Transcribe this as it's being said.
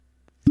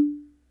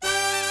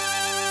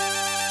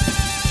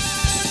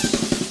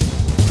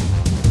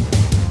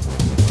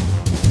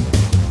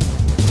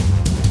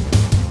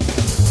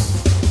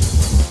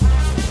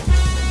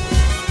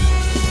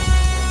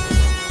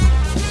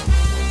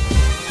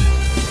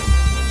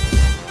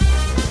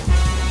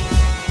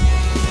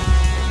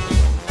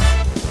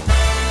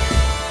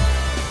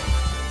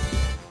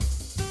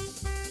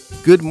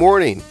Good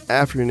morning,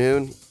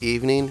 afternoon,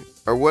 evening,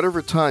 or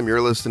whatever time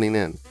you're listening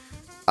in.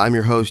 I'm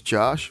your host,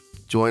 Josh,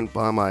 joined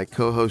by my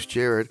co-host,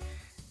 Jared,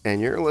 and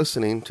you're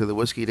listening to the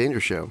Whiskey Danger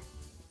Show.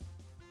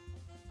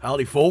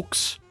 Howdy,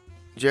 folks.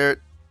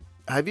 Jared,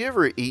 have you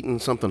ever eaten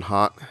something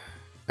hot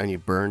and you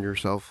burned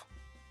yourself?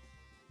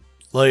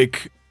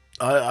 Like,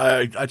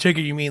 I take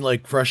it you mean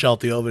like fresh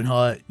out the oven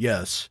hot?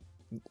 Yes.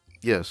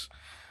 Yes.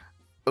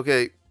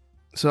 Okay,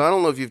 so I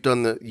don't know if you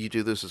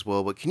do this as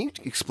well, but can you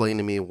explain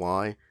to me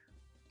why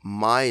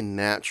my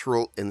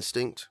natural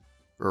instinct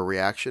or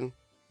reaction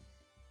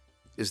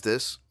is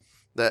this?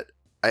 That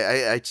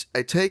I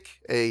take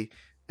a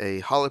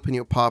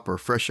jalapeno popper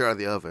fresh out of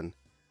the oven.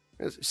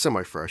 It's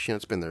semi-fresh,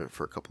 it's been there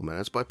for a couple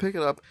minutes, but I pick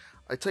it up,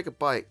 I take a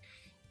bite,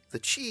 the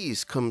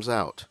cheese comes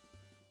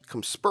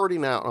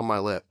spurting out on my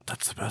lip.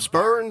 That's the best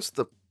Burns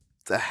the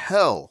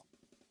hell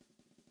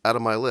out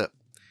of my lip.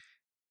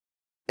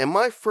 And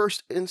my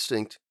first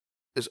instinct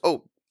is,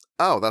 oh,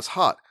 that's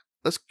hot.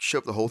 Let's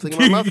shove the whole thing in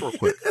my mouth real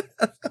quick.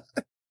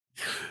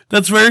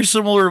 That's very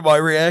similar to my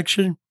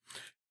reaction,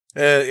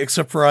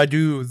 except for I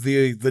do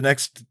the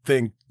next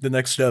thing. The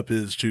next step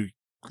is to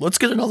let's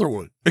get another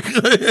one.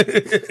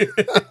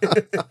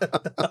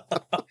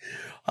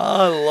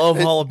 I love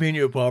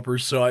jalapeno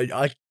poppers, so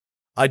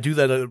I do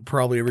that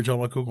probably every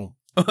time I cook them.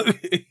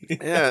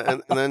 Yeah,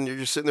 and then you're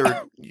just sitting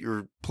there,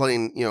 you're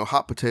playing,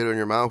 hot potato in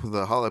your mouth with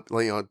a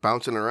jalapeno,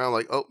 bouncing around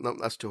like, oh no,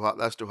 that's too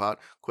hot,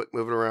 quick,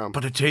 move it around.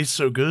 But it tastes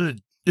so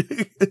good.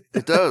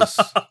 It does.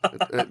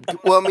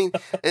 Well, I mean,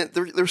 and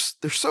they're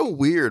so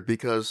weird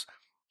because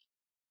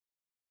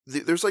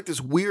there's like this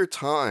weird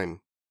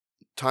time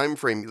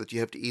frame that you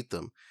have to eat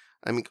them.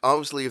 I mean,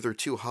 obviously, if they're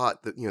too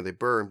hot, that they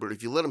burn. But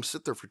if you let them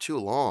sit there for too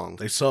long,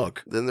 They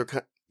suck. then they're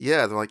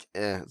like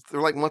they're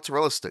like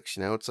mozzarella sticks.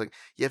 It's like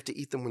you have to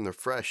eat them when they're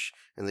fresh,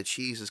 and the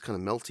cheese is kind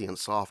of melty and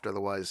soft.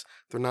 Otherwise,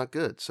 they're not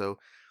good. So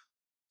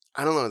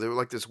I don't know. They're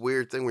like this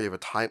weird thing where you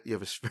have a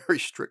very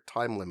strict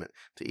time limit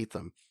to eat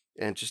them.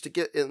 And just to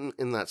get in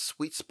that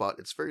sweet spot,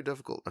 it's very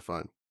difficult, I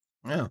find.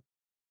 Yeah.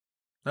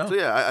 No. So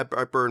yeah,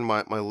 I burned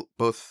my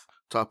both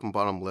top and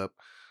bottom lip,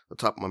 the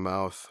top of my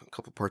mouth, a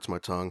couple parts of my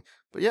tongue.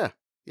 But yeah,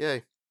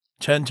 yay.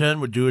 10-10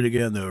 would do it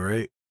again, though,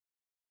 right?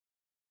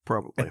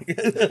 Probably.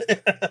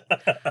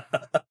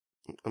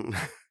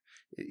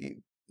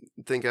 You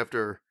think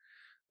after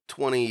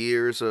 20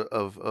 years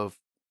of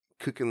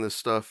cooking this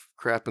stuff,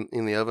 crap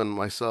in the oven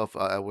myself,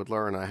 I would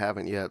learn. I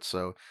haven't yet,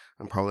 so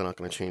I'm probably not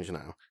going to change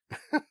now.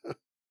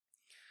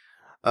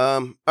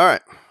 All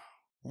right.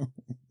 I'm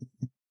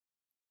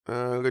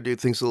going to do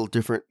things a little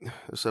different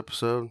this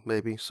episode,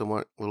 maybe,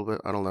 somewhat, a little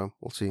bit. I don't know.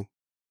 We'll see.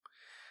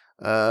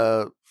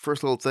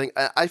 First little thing.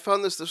 I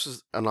found this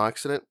is an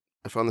accident.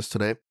 I found this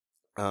today.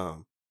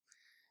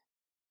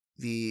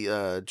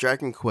 The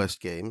Dragon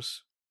Quest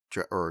games,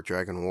 or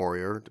Dragon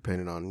Warrior,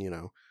 depending on,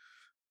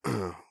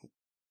 how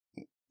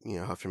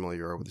familiar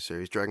you are with the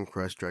series. Dragon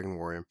Quest, Dragon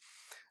Warrior.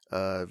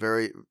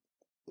 Very...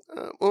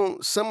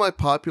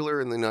 semi-popular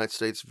in the United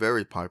States,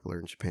 very popular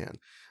in Japan.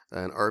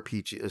 A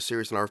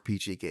series of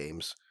RPG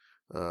games.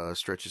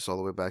 Stretches all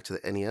the way back to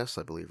the NES,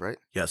 I believe, right?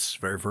 Yes,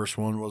 very first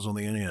one was on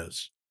the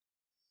NES.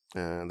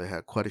 And they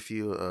had quite a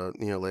few,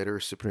 later,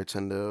 Super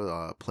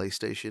Nintendo,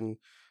 PlayStation,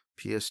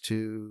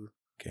 PS2.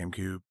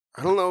 GameCube.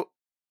 I don't know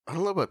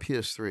about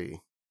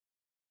PS3.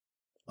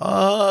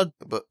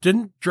 But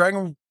didn't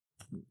Dragon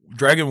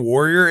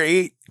Warrior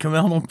 8 come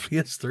out on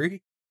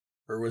PS3?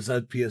 Or was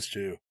that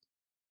PS2?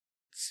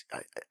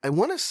 I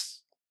want to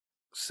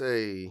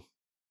say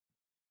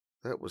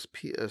that was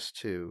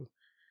PS2.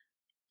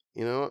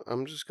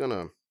 I'm just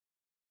gonna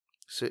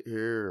sit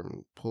here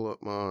and pull up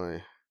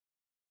my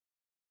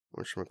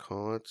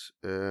whatchamacallit,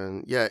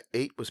 and yeah,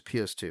 8 was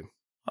PS2.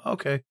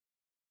 Okay.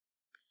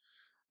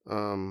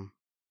 I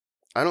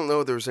don't know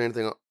if there was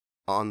anything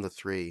on the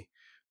 3,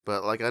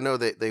 but like I know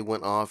they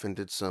went off and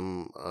did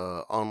some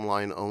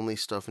online only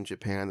stuff in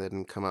Japan that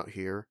didn't come out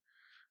here.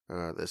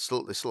 They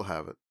still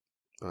have it.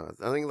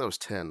 I think that was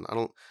 10.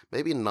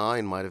 Maybe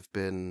 9 might have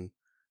been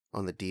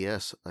on the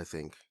DS, I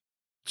think.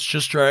 It's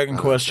just Dragon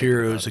Quest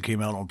Heroes that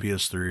came out on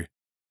PS3.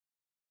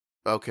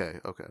 Okay.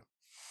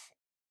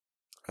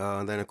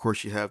 And then, of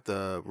course, you have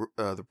the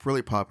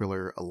really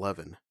popular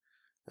 11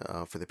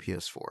 for the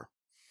PS4.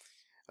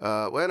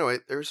 Well, anyway,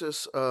 there's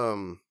this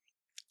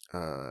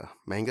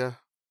manga.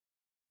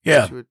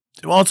 Yeah.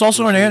 Well, it's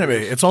also an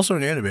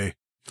anime.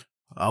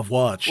 I've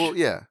watched. Well,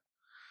 yeah.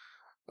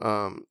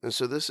 And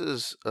so this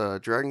is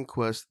Dragon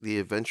Quest: The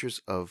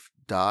Adventures of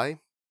Dai.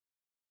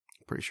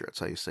 I'm pretty sure that's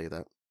how you say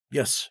that.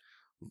 Yes.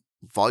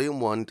 Volume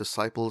 1,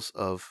 Disciples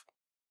of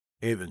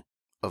Avon.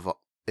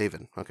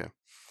 Okay.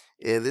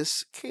 And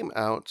this came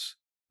out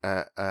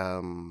at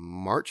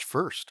March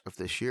 1st of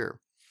this year.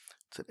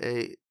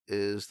 Today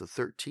is the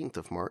 13th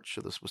of March,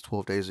 so this was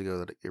 12 days ago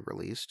that it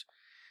released.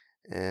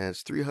 And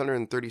it's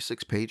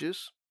 336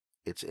 pages.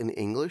 It's in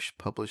English,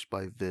 published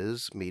by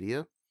Viz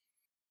Media.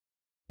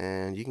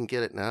 And you can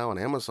get it now on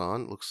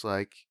Amazon. It looks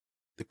like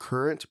the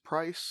current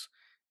price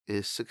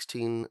is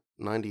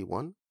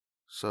 $16.91.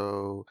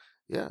 So,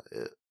 yeah,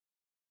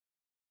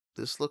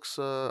 this looks.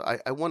 I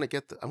want to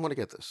get. I want to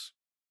get this.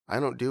 I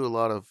don't do a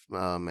lot of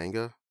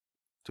manga,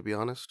 to be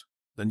honest,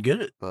 Then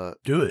get it.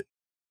 but Do it.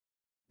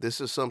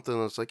 this is something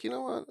that's like, you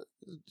know what,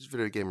 it's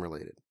video game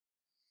related.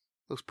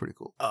 Looks pretty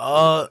cool.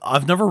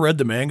 I've never read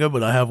the manga,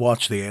 but I have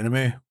watched the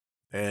anime,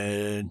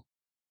 and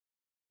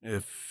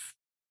if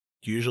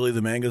usually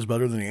the manga is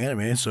better than the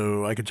anime,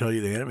 so I can tell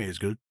you the anime is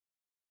good.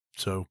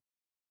 So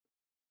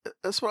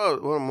That's what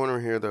I'm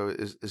wondering here, though.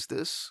 Is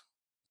this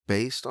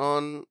based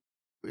on?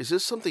 Is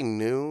this something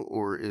new,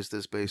 or is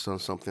this based on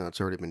something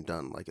that's already been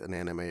done, like an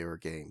anime or a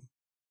game?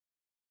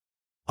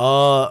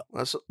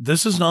 That's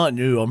this is not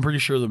new. I'm pretty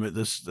sure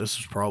this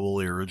was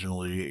probably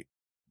originally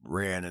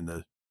ran in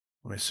the,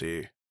 let me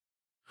see,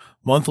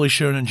 Monthly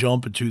Shonen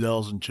Jump in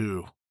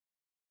 2002.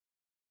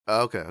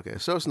 okay.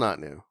 So it's not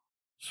new.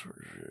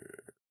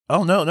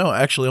 Oh no,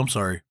 actually, I'm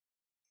sorry.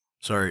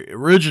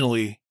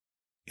 Originally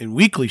in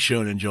Weekly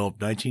Shonen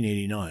Jump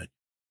 1989.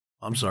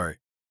 I'm sorry.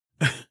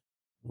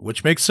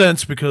 Which makes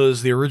sense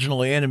because the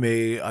original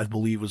anime, I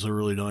believe, was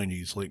early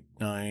 90s, like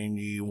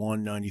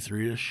 91,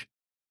 93-ish.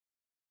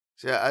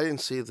 See, I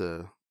didn't see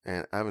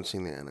and I haven't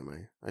seen the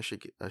anime. I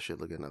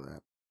should look into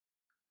that.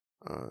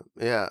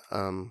 Yeah.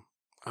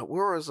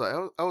 Where was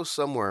I? I was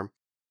somewhere,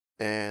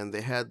 and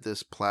they had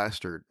this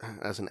plastered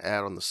as an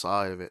ad on the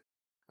side of it.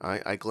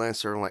 I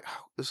glanced there and I'm like,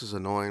 oh, this is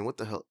annoying. What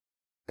the hell?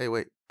 Hey,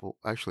 wait. Well,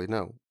 actually,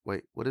 no.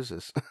 Wait, what is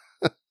this?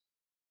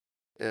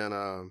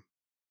 And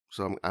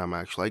so I'm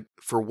actually, like,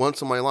 for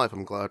once in my life,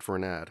 I'm glad for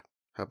an ad.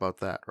 How about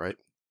that, right?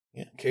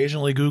 Yeah.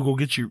 Occasionally, Google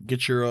get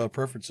your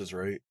preferences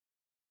right.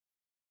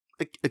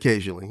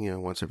 Occasionally,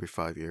 once every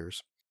 5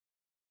 years.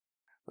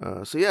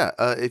 So yeah,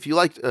 if you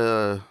like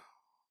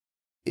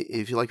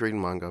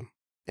reading manga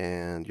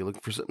and you're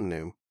looking for something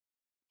new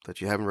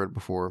that you haven't read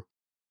before,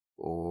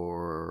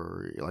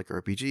 or you like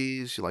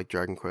RPGs, you like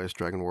Dragon Quest,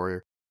 Dragon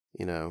Warrior,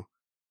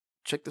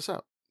 check this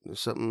out. There's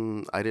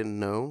something I didn't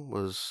know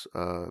was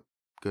going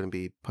to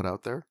be put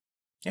out there.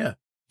 Yeah,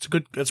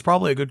 it's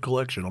probably a good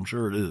collection. I'm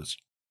sure it is.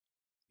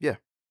 Yeah.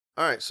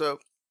 All right. So,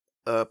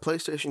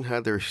 PlayStation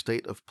had their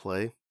State of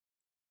Play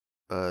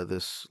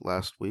this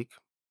last week,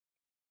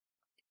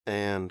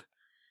 and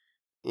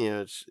they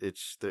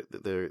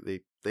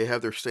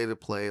have their State of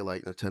Play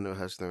like Nintendo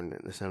has their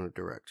Nintendo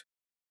Direct.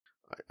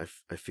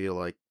 I feel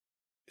like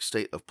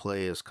State of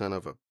Play is kind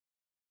of a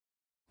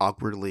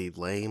awkwardly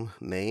lame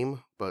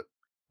name, but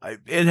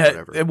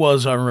it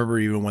was. I remember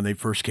even when they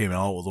first came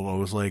out with them, I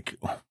was like,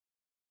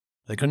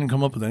 they couldn't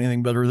come up with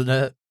anything better than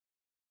that,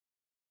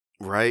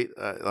 right?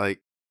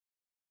 Like,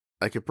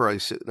 I could probably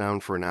sit down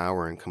for an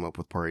hour and come up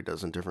with probably a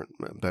dozen different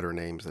better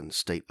names than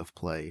State of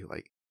Play.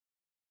 Like,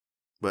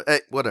 but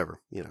hey, whatever,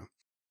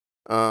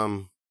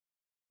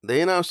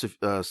 They announced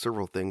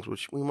several things,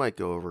 which we might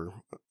go over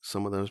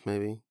some of those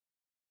maybe.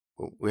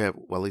 We have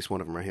at least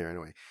one of them right here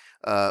anyway.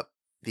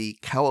 The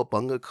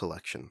Cowabunga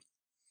collection.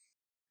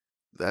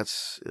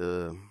 That's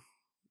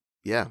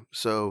yeah.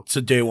 So it's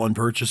a day one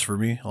purchase for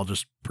me. I'll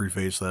just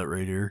preface that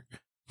right here.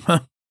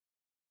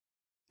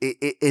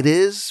 it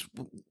is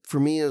for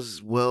me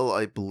as well.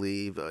 I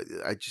believe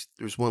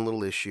there's one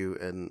little issue,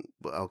 and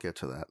I'll get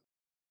to that.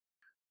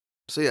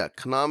 So yeah,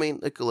 Konami,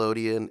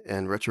 Nickelodeon,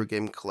 and Retro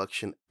Game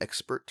Collection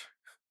expert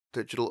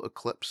Digital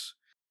Eclipse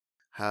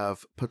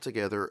have put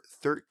together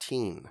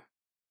 13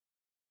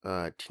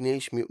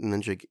 Teenage Mutant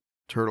Ninja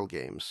Turtle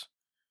games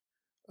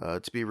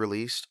to be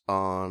released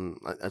on.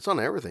 It's on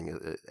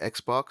everything.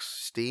 Xbox,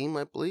 Steam,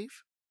 I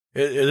believe.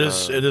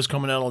 It is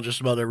coming out on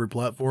just about every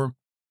platform.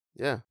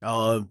 Yeah.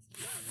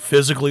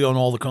 Physically on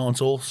all the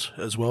consoles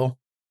as well.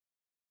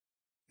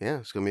 Yeah,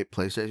 it's gonna be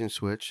PlayStation,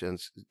 Switch, and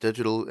it's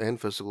digital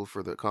and physical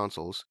for the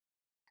consoles.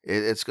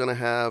 It's gonna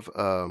have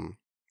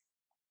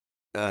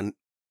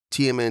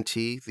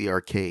TMNT, the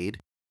arcade,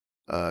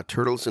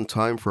 Turtles in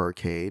Time for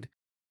arcade,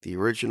 the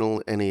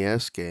original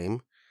NES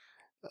game,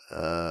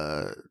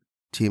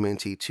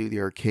 TMNT 2,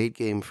 the arcade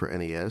game for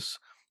NES,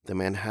 the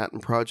Manhattan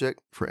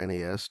Project for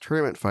NES,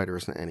 Tournament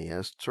Fighters in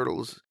NES,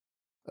 Turtles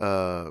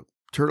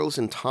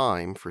in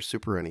Time for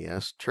Super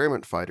NES,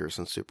 Tournament Fighters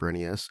in Super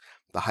NES,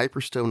 the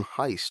Hyperstone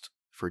Heist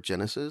for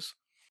Genesis,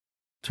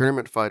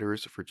 Tournament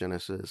Fighters for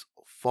Genesis,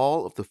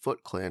 Fall of the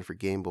Foot Clan for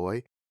Game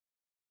Boy,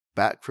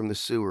 Back from the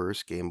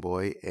Sewers Game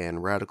Boy,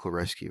 and Radical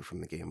Rescue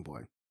from the Game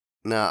Boy.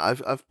 Now,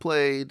 I've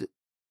played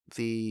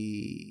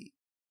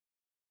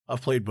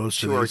most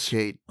two of these.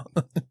 Arcade.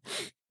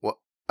 Well,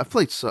 I've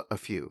played a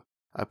few.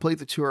 I played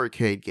the two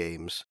arcade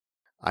games.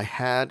 I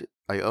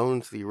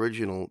owned the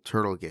original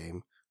Turtle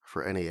game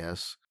for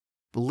NES.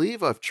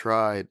 Believe I've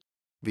tried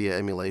via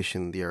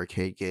emulation the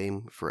arcade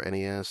game for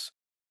NES,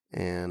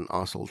 and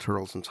also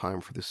Turtles in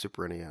Time for the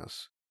Super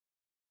NES.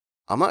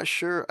 I'm not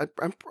sure.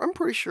 I'm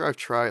pretty sure I've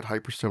tried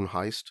Hyperstone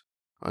Heist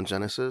on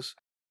Genesis,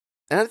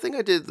 and I think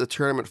I did the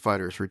Tournament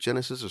Fighters for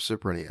Genesis or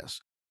Super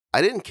NES.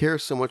 I didn't care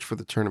so much for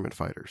the Tournament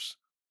Fighters.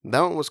 That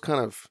one was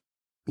kind of,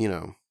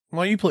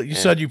 Well, you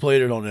said you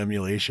played it on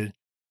emulation,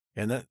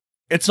 and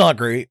it's not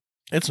great.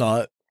 It's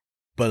not,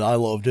 but I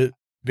loved it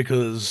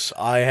because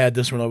I had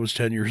this when I was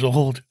 10 years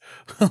old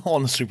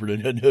on the Super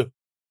Nintendo.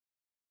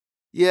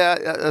 Yeah,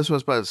 that's what I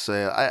was about to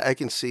say. I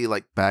can see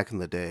like back in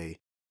the day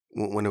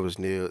when it was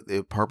new,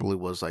 it probably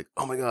was like,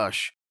 oh my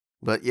gosh.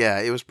 But yeah,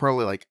 it was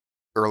probably like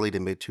early to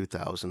mid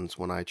 2000s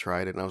when I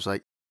tried it, and I was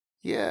like,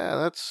 yeah,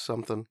 that's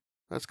something.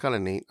 That's kind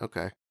of neat.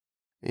 Okay,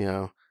 you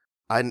know,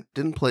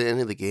 didn't play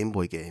any of the Game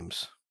Boy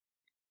games,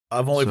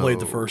 I've only played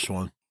the so first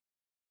one.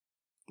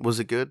 was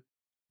it good?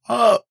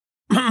 Uh,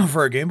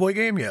 for a Game Boy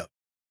game, yeah,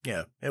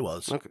 yeah, it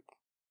was. Okay,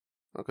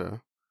 okay.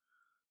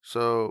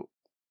 So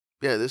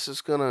yeah, this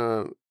is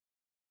gonna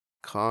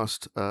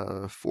cost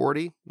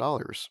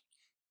 $40.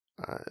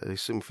 I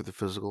assume for the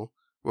physical.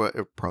 Well,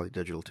 probably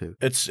digital too.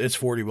 It's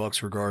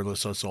 $40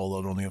 regardless. I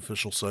saw that on the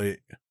official site.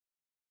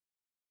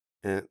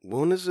 And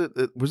when is it?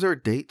 Was there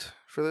a date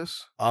for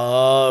this?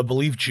 I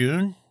believe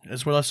June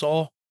is what I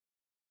saw.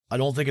 I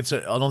don't think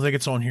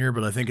it's on here,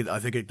 but I think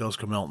it does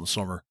come out in the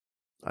summer.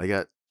 I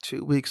got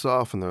 2 weeks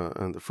off in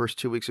the first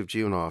 2 weeks of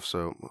June off.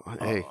 So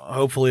hey,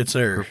 Hopefully it's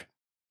there.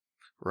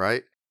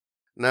 Right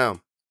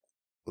now,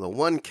 the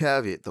one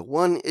caveat, the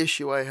one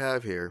issue I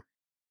have here,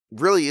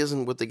 really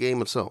isn't with the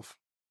game itself.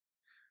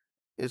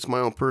 It's my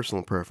own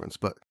personal preference,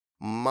 but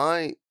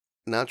my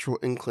natural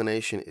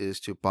inclination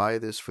is to buy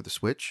this for the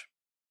Switch.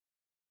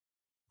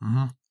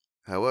 Mm-hmm.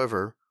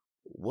 However,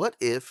 what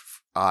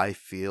if I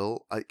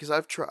feel because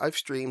I've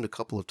streamed a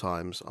couple of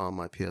times on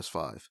my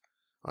PS5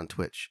 on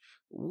Twitch.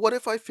 What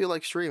if I feel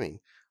like streaming?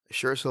 I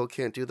sure as hell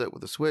can't do that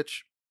with the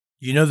Switch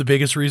You know the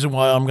biggest reason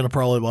why I'm gonna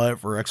probably buy it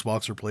for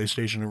Xbox or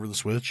PlayStation over the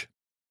Switch?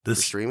 for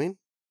This streaming.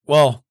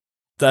 well,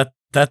 that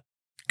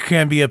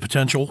can be a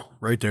potential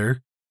right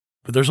there.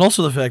 But there's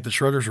also the fact that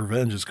Shredder's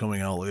Revenge is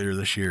coming out later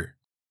this year.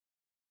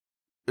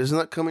 Isn't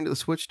that coming to the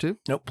Switch too?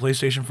 Nope,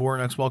 PlayStation 4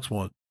 and Xbox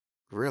One.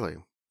 Really?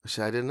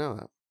 See, I didn't know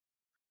that.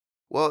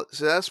 Well,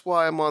 see, that's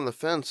why I'm on the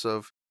fence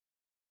of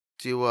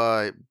do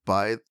I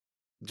buy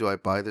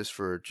this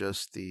for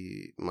just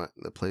the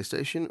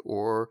PlayStation,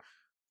 or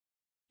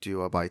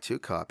do I buy two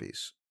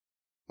copies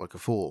like a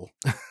fool?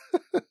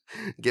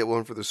 Get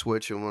one for the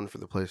Switch and one for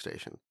the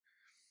PlayStation.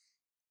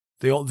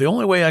 The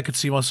only way I could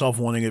see myself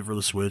wanting it for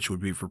the Switch would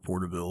be for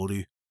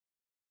portability.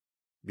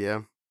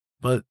 Yeah.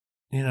 But,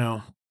 you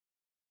know,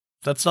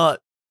 that's not.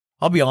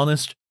 I'll be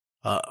honest.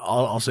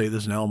 I'll say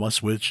this now. My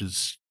Switch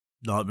has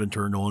not been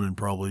turned on in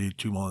probably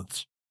 2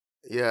 months.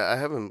 Yeah, I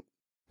haven't.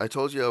 I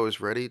told you I was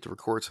ready to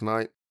record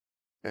tonight,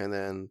 and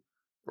then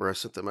where I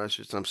sent the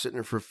message, and I'm sitting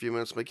here for a few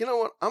minutes. I'm like, you know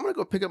what? I'm gonna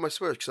go pick up my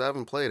Switch because I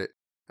haven't played it.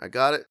 I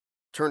got it,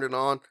 turned it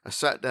on, I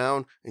sat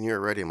down, and you're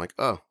ready. I'm like,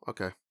 oh,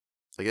 okay,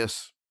 I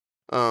guess.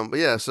 But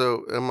yeah,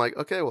 so I'm like,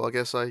 okay, well, I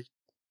guess I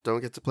don't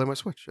get to play my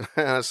Switch.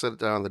 And I set it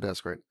down on the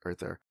desk right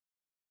there,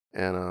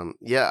 and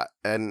yeah,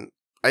 and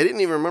I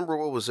didn't even remember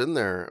what was in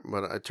there,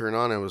 but I turned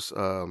on. It was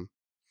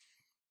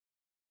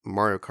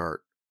Mario Kart,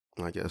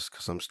 I guess,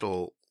 because I'm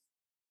still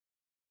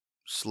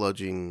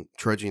trudging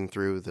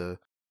through the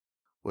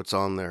what's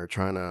on there,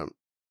 trying to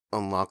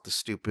unlock the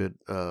stupid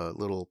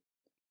little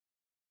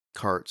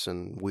carts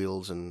and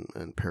wheels and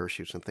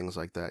parachutes and things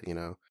like that.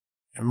 And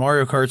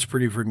Mario Kart's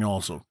pretty freaking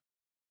awesome.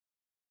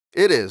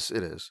 It is.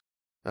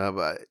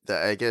 But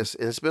I guess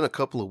and it's been a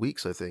couple of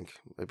weeks, I think,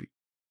 maybe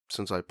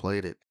since I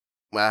played it.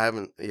 I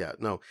haven't. Yeah,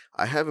 no,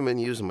 I haven't been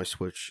using my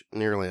Switch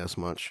nearly as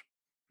much.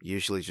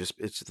 Usually, just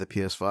it's the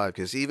PS5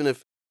 because even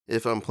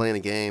if I'm playing a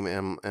game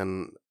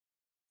and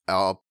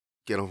I'll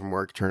get home from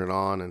work, turn it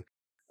on, and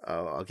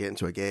I'll get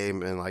into a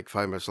game, and like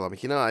 5 minutes later,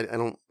 I'm like,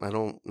 I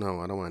don't know,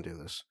 I don't want to do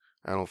this.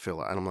 I don't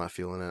feel it. I'm not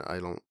feeling it. I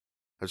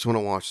just want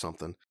to watch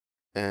something,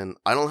 and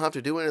I don't have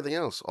to do anything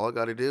else. All I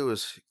got to do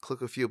is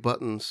click a few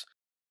buttons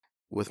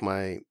with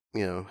my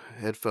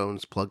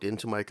headphones plugged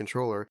into my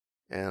controller,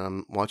 and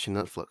I'm watching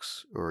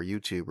Netflix or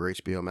YouTube or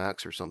HBO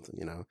Max or something.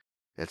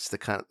 It's the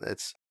kind.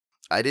 It's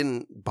I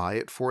didn't buy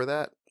it for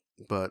that,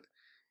 but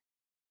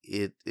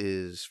it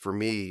is for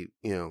me,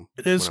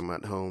 It when is. I'm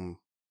at home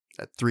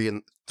at three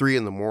in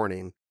the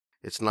morning,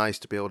 it's nice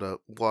to be able to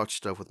watch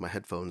stuff with my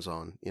headphones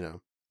on.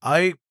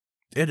 It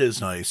is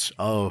nice.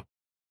 Oh,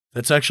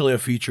 that's actually a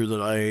feature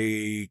that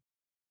I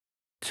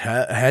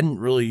hadn't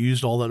really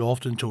used all that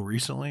often until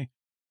recently,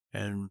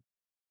 and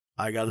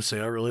I gotta say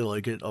I really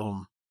like it.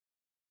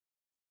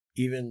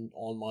 Even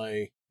on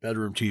my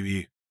bedroom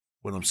TV,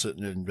 when I'm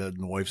sitting in bed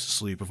and the wife's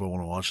asleep, if I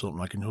want to watch something,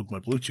 I can hook my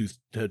Bluetooth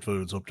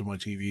headphones up to my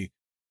TV,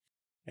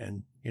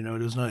 and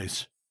it is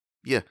nice.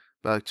 Yeah,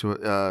 back to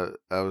it.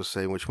 I was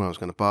saying which one I was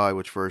going to buy,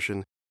 which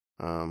version.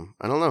 I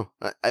don't know.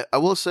 I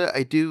will say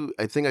I do.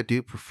 I think I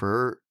do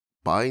prefer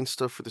buying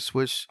stuff for the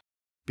Switch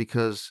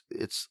because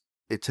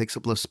it takes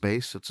up less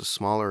space. It's a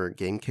smaller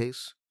game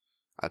case.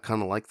 I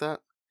kind of like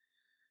that.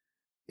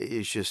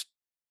 It's just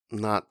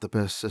not the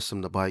best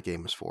system to buy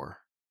games for,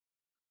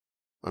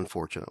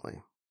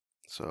 unfortunately.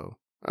 So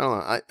I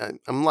don't know.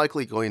 I'm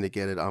likely going to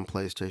get it on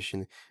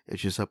PlayStation.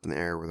 It's just up in the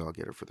air whether I'll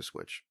get it for the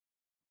Switch.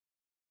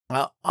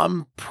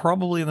 I'm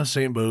probably in the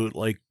same boat.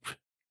 Like,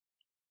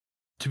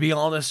 to be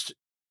honest,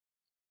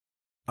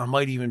 I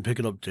might even pick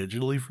it up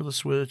digitally for the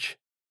Switch.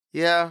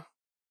 Yeah,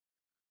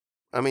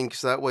 I mean,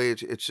 because that way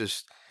it's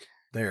just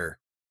There.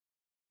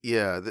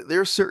 Yeah,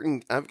 there are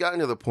certain. I've gotten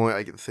to the point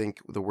I can think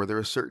where there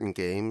are certain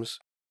games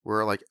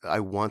where like I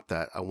want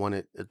that. I want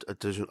it a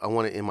digital. I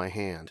want it in my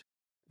hand.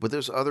 But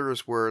there's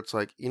others where it's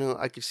like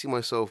I could see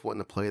myself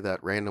wanting to play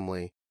that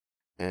randomly,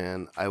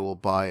 and I will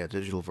buy a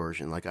digital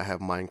version. Like I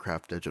have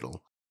Minecraft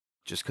digital,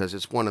 just because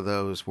it's one of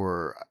those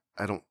where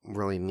I don't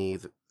really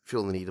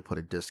feel the need to put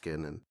a disc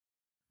in, and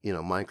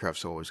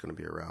Minecraft's always going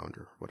to be around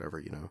or whatever.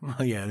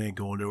 Yeah, it ain't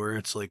going nowhere.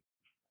 It's like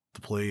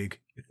the plague.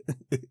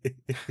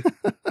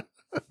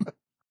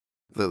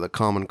 The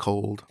common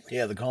cold.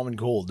 Yeah, the common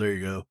cold. There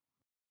you go.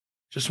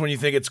 Just when you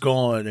think it's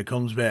gone, it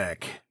comes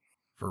back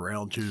for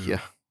round 2.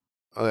 Yeah.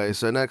 Okay,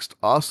 so next,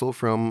 also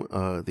from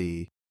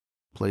the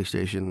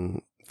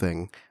PlayStation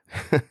thing,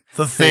 The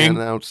they thing.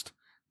 announced,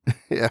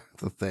 yeah,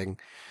 the thing,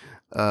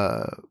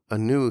 a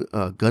new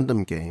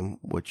Gundam game,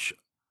 which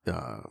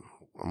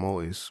I'm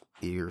always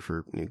eager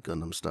for new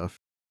Gundam stuff.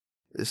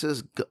 This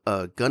is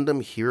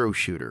Gundam Hero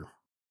Shooter,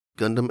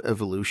 Gundam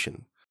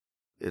Evolution.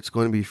 It's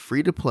going to be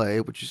free to play,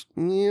 which is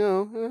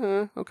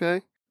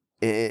okay.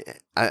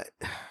 I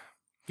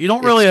You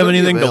don't really have gonna be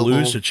anything to available-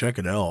 lose to check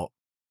it out.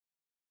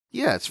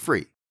 Yeah, it's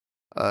free.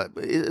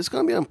 It's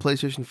going to be on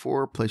PlayStation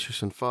 4,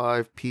 PlayStation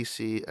 5,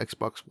 PC,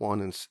 Xbox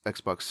One, and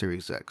Xbox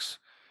Series X.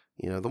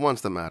 The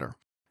ones that matter.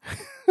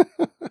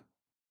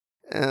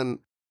 And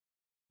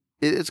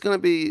it's going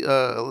to be,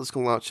 it's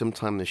going to launch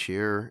sometime this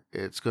year.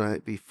 It's going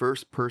to be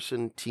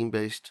first-person,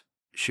 team-based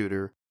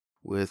shooter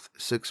with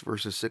 6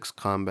 versus 6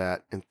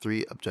 combat and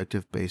 3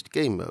 objective-based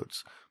game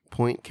modes: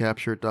 point,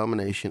 capture,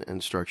 domination,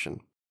 and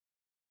destruction.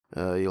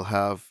 You'll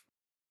have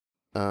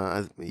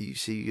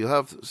you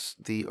have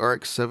the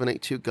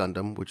RX-782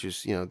 Gundam, which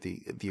is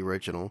the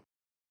original.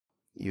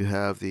 You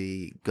have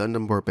the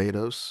Gundam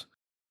Barbados,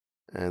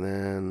 and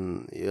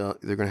then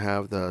they're gonna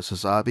have the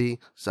Sazabi,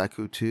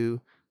 Zaku 2,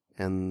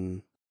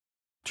 and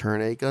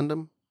Turn A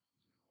Gundam.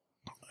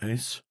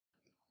 Nice.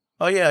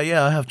 Oh yeah,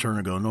 I have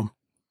Turner Gundam.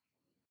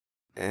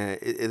 And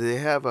they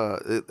have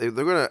they're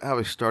gonna have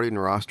a starting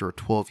roster of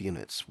 12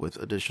 units with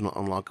additional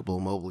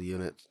unlockable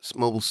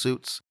mobile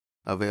suits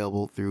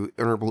available through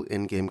earnable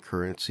in-game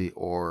currency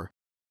or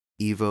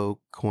Evo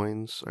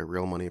coins, a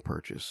real money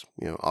purchase.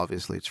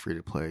 Obviously it's free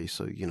to play,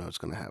 so it's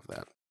going to have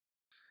that.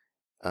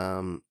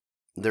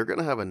 They're going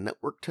to have a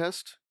network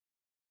test.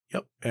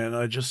 Yep, and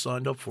I just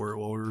signed up for it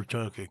while we were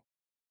talking.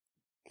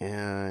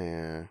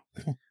 Yeah.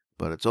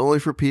 But it's only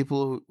for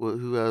people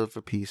who have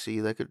a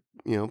PC that could,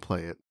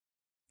 play it.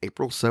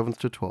 April 7th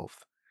to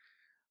 12th.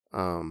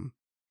 Bandai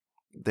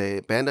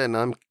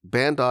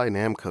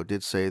Namco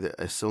did say that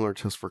a similar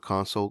test for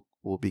console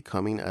will be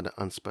coming at an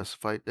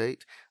unspecified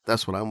date.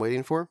 That's what I'm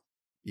waiting for.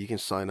 You can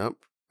sign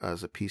up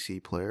as a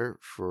PC player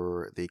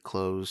for the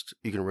closed.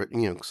 You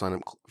can sign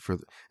up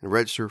and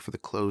register for the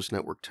closed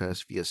network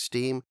test via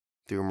Steam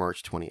through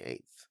March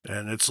 28th.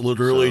 And it's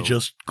literally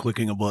just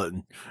clicking a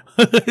button.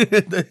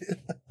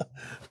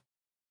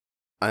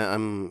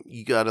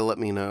 You got to let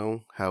me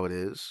know how it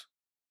is.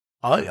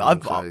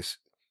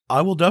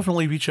 I will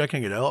definitely be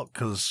checking it out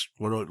because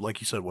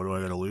like you said, what do I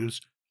got to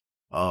lose?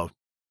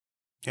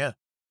 Yeah.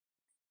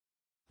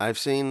 I've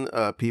seen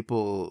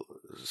people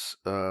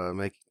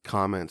make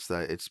comments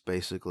that it's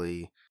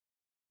basically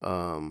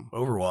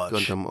Overwatch.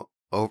 Gundam.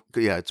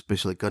 It's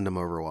basically Gundam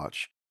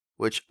Overwatch,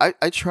 which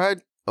I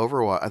tried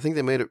Overwatch. I think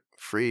they made it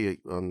free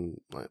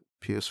on like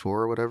PS4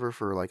 or whatever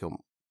for like a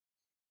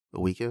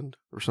weekend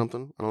or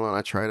something. I don't know. And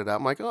I tried it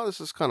out. I'm like, oh,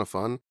 this is kind of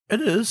fun. It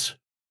is,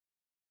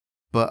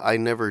 but I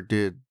never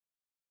did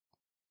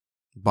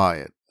buy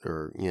it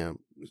or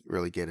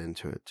really get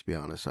into it. To be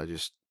honest, I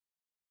just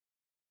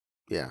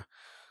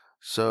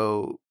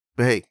So,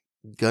 but hey,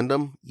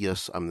 Gundam,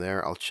 yes, I'm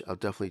there. I'll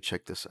definitely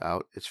check this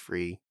out. It's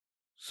free,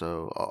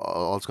 so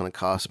all it's going to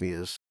cost me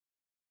is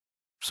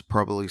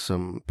probably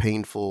some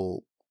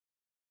painful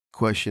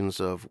questions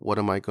of what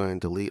am I going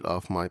to delete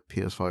off my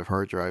PS5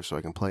 hard drive so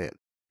I can play it.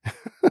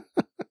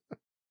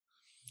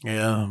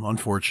 Yeah,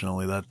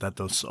 unfortunately, that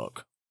does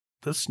suck.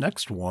 This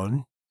next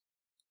one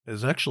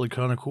is actually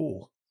kind of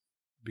cool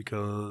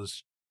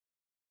because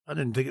I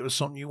didn't think it was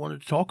something you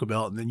wanted to talk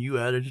about, and then you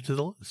added it to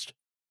the list.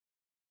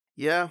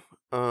 Yeah,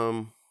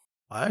 I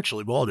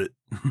actually bought it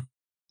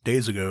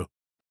days ago.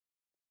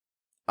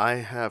 I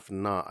have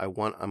not.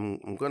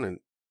 I'm going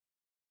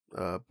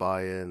to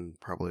buy in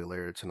probably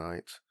later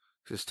tonight.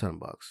 It's $10.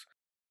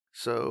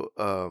 So,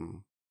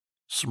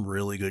 some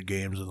really good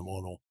games in the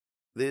model.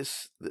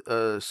 This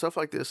stuff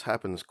like this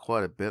happens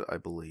quite a bit, I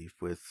believe,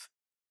 with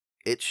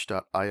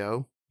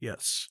itch.io.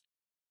 Yes.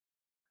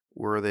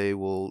 Where they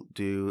will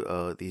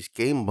do these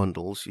game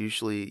bundles,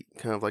 usually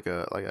kind of like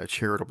a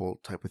charitable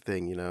type of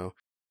thing,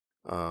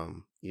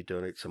 you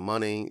donate some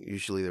money.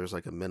 Usually there's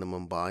like a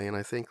minimum buy-in,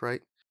 I think,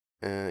 right?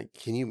 Can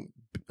you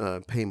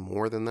pay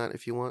more than that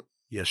if you want?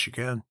 Yes, you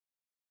can.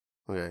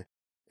 Okay.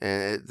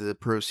 And the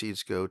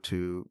proceeds go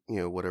to,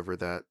 whatever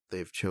that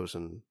they've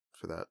chosen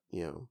for that,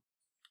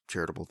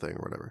 charitable thing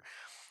or whatever.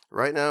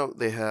 Right now,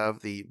 they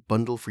have the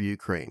bundle for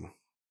Ukraine.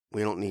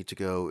 We don't need to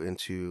go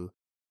into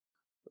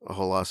a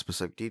whole lot of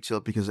specific detail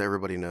because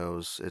everybody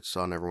knows it's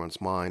on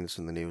everyone's mind. It's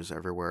in the news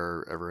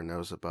everywhere. Everyone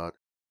knows about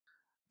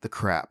the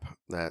crap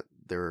that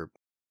they're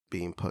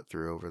being put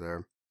through over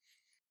there.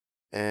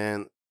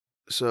 And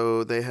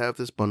so they have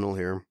this bundle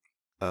here.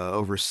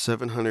 Over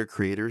 700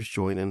 creators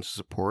join in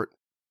to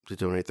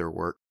donate their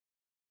work.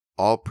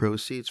 All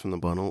proceeds from the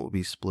bundle will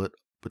be split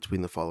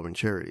between the following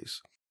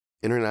charities.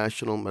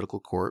 International Medical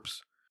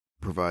Corps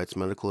provides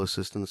medical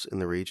assistance in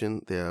the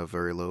region. They have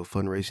very low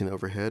fundraising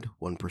overhead,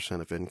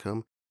 1% of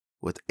income,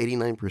 with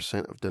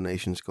 89% of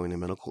donations going to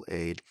medical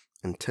aid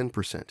and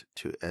 10%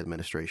 to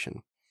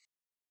administration.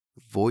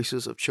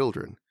 Voices of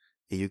Children,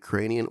 a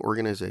Ukrainian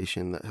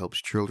organization that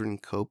helps children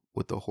cope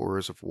with the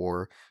horrors of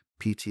war,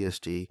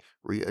 PTSD,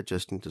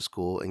 readjusting to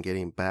school, and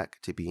getting back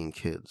to being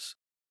kids.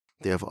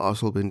 They have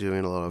also been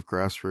doing a lot of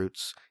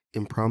grassroots,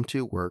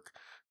 impromptu work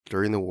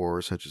during the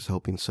war, such as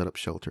helping set up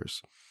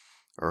shelters.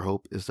 Our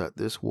hope is that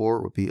this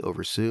war will be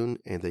over soon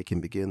and they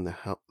can begin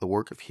the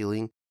work of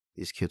healing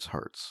these kids'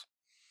 hearts.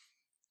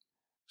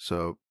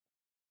 So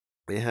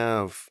they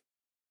have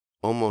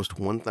almost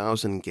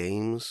 1,000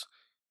 games,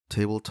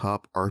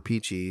 tabletop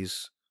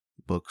RPGs,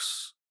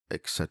 books,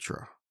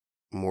 etc.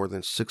 More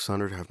than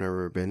 600 have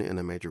never been in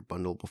a major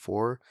bundle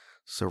before.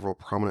 Several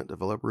prominent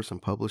developers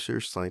and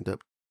publishers signed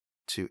up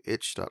to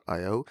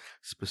itch.io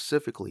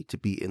specifically to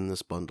be in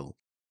this bundle.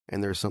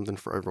 And there's something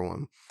for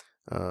everyone.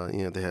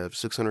 They have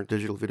 600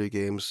 digital video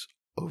games,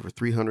 over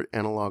 300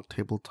 analog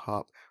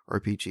tabletop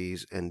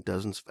RPGs, and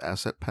dozens of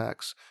asset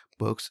packs,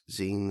 books,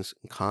 zines,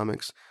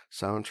 comics,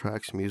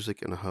 soundtracks,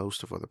 music, and a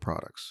host of other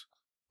products.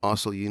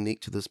 Also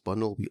unique to this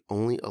bundle, we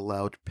only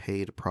allowed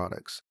paid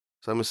products.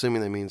 So I'm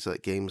assuming that means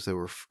that games that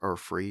are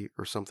free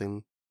or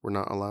something were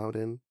not allowed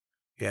in.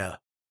 Yeah.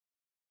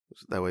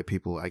 That way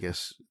people, I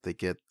guess,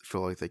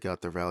 feel like they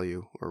got their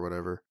value or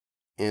whatever.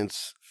 And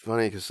it's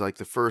funny because like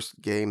the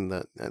first game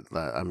that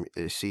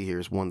I see here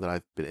is one that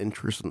I've been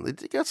interested in.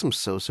 It got some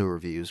so-so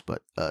reviews,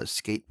 but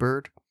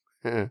Skatebird.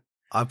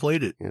 I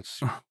played it.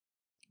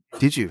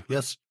 Did you?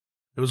 Yes.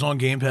 It was on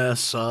Game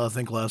Pass, I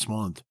think last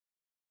month.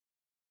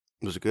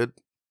 Was it good?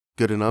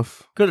 Good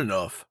enough? Good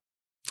enough.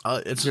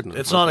 It's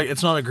okay.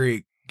 not a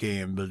great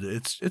game, but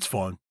it's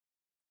fun.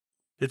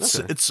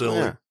 It's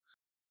silly.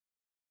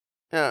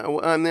 Yeah,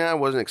 well, I mean, I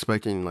wasn't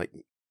expecting like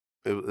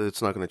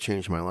it's not going to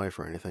change my life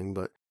or anything,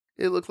 but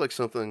it looked like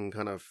something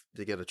kind of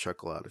to get a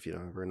chuckle out of,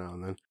 every now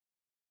and then.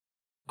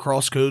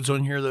 Crosscode's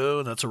on here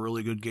though. That's a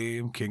really good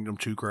game. Kingdom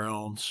 2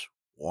 Crowns,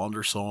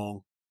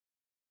 Wandersong,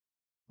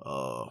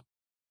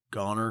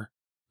 Goner.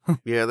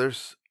 Yeah,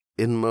 there's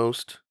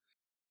Inmost.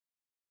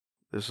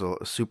 There's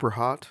a Super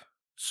Hot,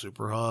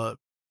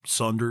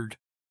 Sundered.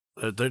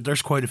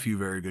 There's quite a few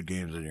very good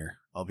games in here.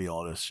 I'll be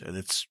honest, and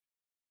it's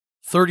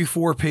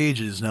 34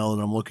 pages now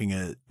that I'm looking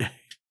at it.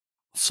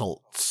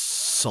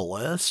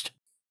 Celeste?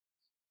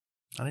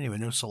 I didn't even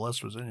know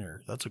Celeste was in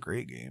here. That's a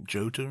great game.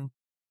 Jotun?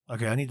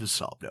 Okay, I need to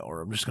stop now,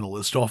 or I'm just going to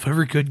list off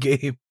every good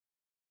game.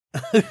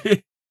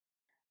 I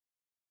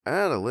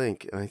had a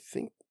link, and I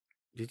think,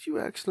 did you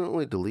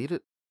accidentally delete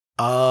it?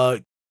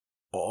 I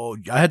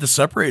had to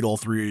separate all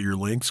three of your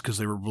links because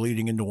they were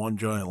bleeding into one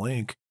giant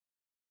link.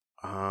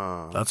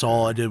 That's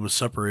all I did was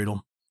separate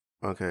them.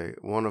 Okay,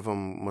 one of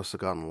them must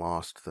have gotten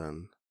lost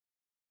then,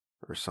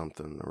 or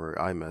something, or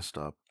I messed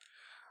up.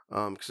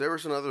 Because there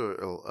was another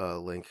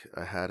link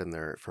I had in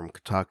there from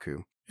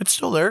Kotaku. It's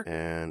still there.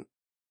 And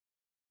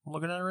I'm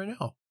looking at it right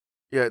now.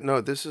 Yeah,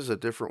 no, this is a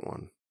different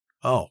one.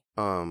 Oh.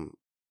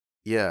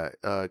 Yeah,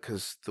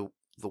 because the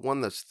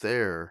one that's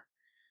there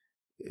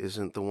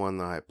isn't the one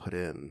that I put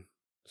in.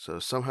 So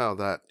somehow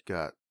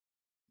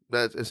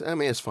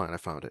it's fine, I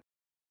found it.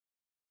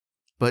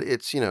 But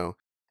it's, it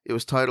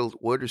was titled,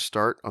 "Where to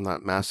Start on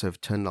That Massive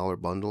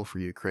 $10 Bundle for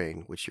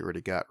Ukraine," which you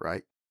already got,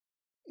 right?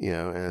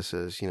 And it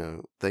says,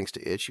 thanks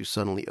to Itch, you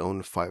suddenly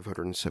own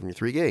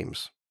 573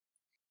 games.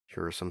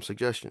 Here are some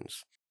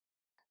suggestions.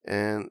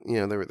 And,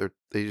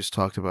 they just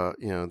talked about,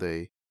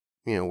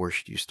 where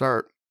should you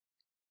start?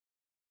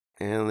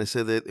 And they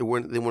said that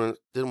didn't want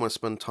to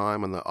spend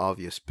time on the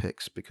obvious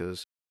picks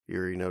because you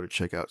already know to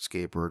check out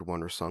Skatebird,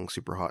 Wandersong,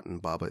 Super Hot,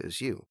 and Baba Is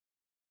You.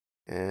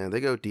 And they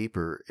go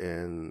deeper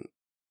and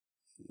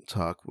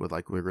talk with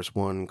there's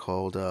one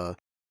called Ynglet,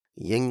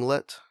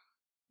 Ynglet.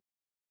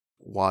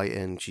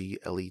 And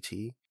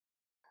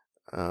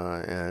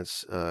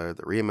it's the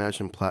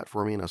reimagined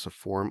platforming as a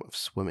form of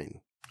swimming.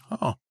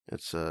 Oh.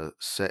 It's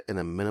set in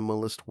a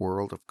minimalist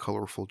world of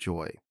colorful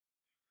joy.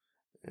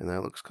 And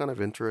that looks kind of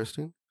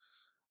interesting.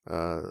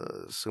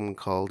 Something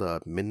called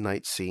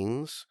Midnight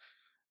Scenes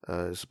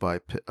is by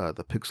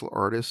the pixel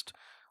artist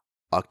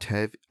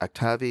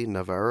Octavi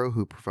Navarro,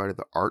 who provided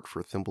the art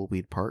for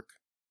Thimbleweed Park.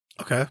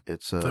 Okay.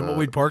 It's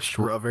Thimbleweed Park's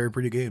a very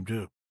pretty game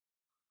too.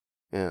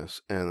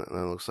 Yes, and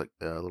that looks like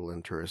a little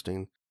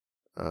interesting.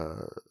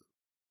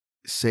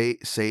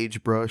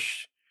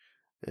 Sagebrush.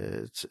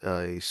 It's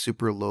a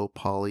super low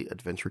poly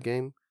adventure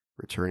game,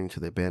 returning to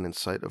the abandoned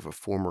site of a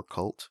former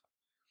cult.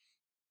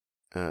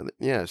 So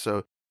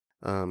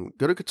go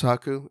to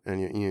Kotaku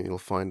and you'll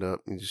find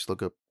out. You just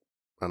look up,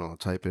 I don't know,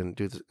 go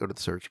to the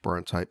search bar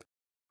and type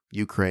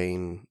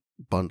Ukraine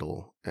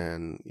bundle,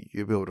 and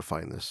you'll be able to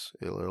find this.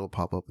 It'll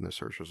pop up in the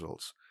search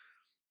results.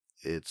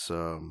 It's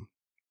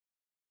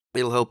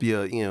it'll help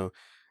you,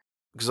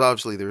 because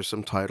obviously there's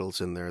some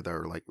titles in there that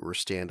are like were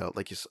standout.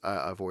 Like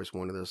I've always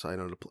wanted this. I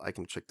know I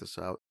can check this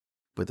out,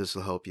 but this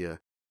will help you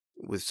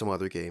with some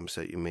other games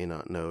that you may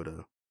not know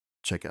to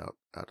check out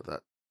of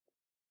that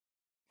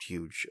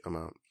huge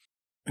amount.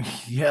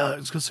 Yeah, I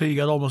was gonna say you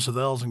got almost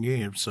 1,000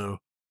 games, so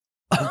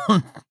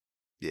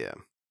Yeah,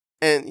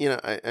 and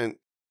and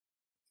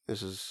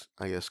this is,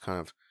 I guess, kind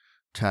of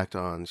tacked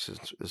on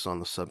since it's on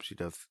the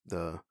subject of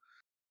the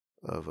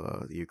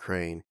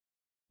Ukraine.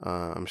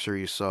 I'm sure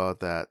you saw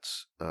that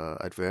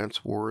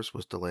Advance Wars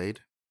was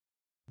delayed.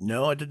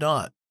 no, I did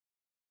not.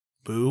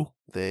 Boo.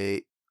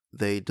 They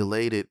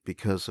delayed it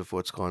because of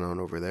what's going on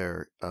over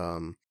there.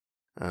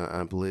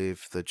 I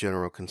believe the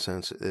general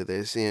consensus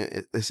they see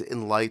it's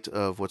in light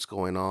of what's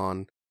going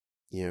on.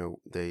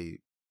 They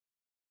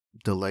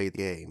delayed the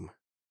game.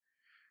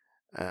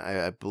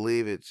 I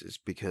believe it's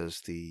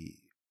because the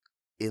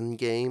in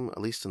game,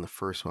 at least in the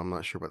first one, I'm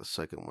not sure about the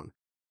second one,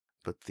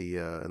 but the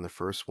in the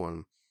first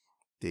one,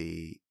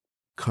 the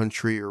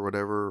country or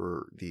whatever,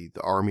 or the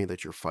army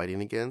that you're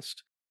fighting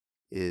against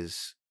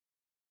is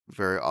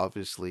very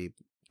obviously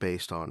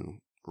based on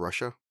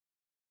Russia.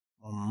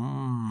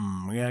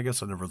 Yeah, I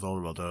guess I never thought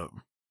about that.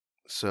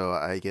 So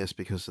I guess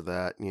because of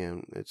that,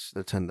 it's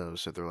Nintendo.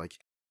 So they're like,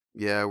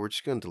 yeah, we're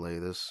just gonna delay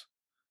this.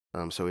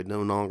 So it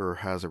no longer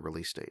has a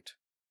release date.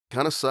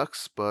 Kind of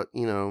sucks, but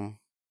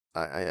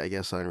I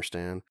guess I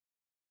understand.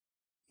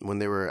 When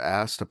they were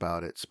asked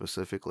about it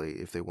specifically,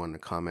 if they wanted to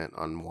comment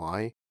on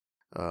why,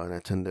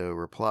 Nintendo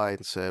replied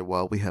and said,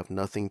 "Well, we have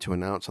nothing to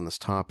announce on this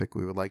topic.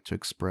 We would like to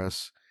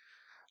express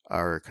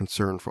our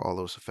concern for all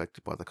those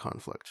affected by the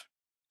conflict."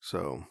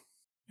 So,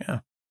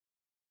 Yeah.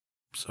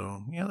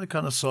 So yeah, that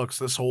kind of sucks.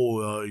 This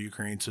whole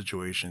Ukraine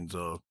situation's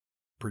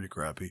pretty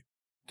crappy,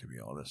 to be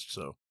honest.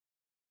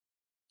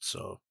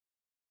 So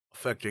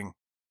affecting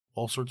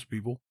all sorts of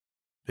people,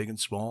 big and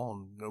small,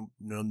 and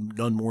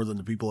none more than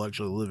the people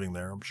actually living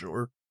there, I'm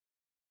sure.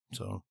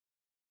 So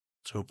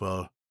let's hope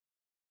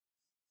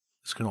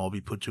this can all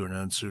be put to an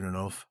end soon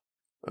enough.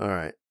 all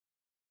right.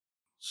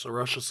 So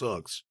Russia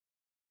sucks.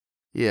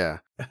 Yeah.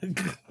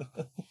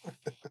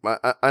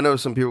 I know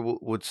some people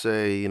would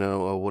say,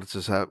 oh, what does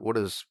this have?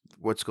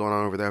 What's going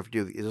on over there?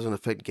 It doesn't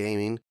affect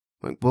gaming.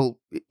 Like, well,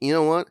 you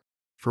know what?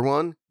 For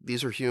one,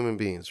 these are human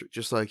beings,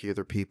 just like you.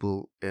 They're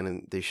people,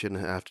 and they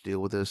shouldn't have to deal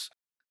with this.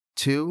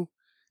 Two,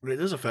 But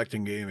it is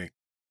affecting gaming.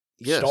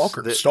 yes,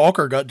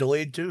 Stalker got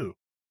delayed too.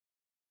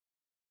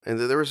 and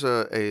there was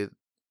I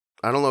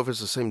don't know if it's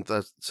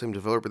the same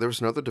developer. There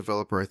was another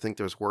developer I think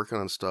that was working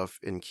on stuff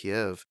in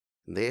Kiev.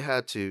 And they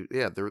had to,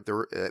 yeah,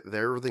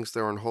 everything's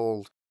there on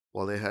hold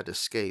while they had to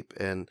escape,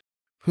 and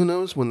who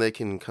knows when they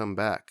can come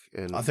back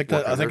and I think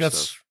work on their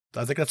that's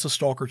stuff. the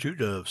Stalker 2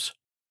 devs.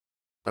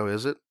 Oh,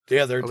 is it?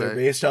 Yeah, they're Okay.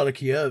 based out of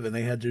Kiev, and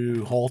they had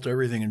to halt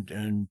everything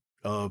and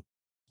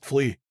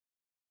flee.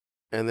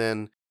 And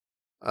then,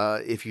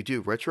 if you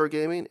do retro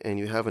gaming and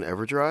you have an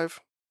EverDrive,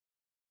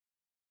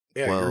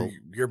 Yeah, well,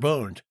 you're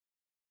boned.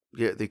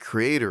 yeah, the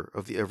creator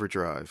of the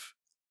EverDrive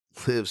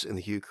lives in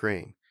the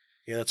Ukraine.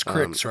 Yeah, that's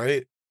Crix,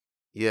 right?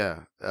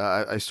 Yeah,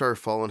 I started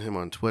following him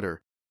on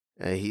Twitter.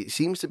 He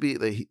seems to be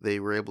they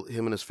were able,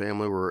 him and his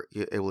family were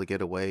able to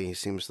get away. He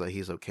seems that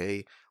he's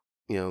okay.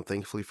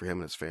 Thankfully for him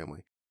and his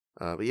family.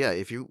 But yeah,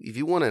 if you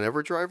want an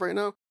EverDrive right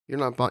now, you're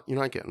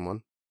not getting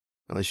one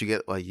unless you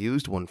get a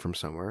used one from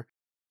somewhere.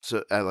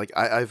 So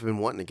I've been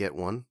wanting to get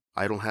one.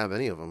 I don't have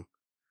any of them.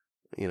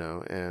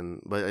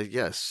 But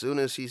yeah, as soon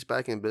as he's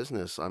back in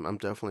business, I'm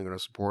definitely going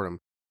to support him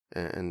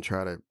and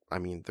try to. I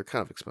mean, they're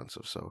kind of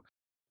expensive, so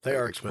They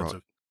are I could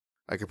expensive.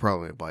 I could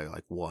probably buy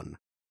like one,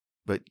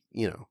 but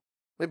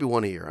maybe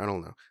one a year. I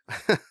don't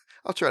know.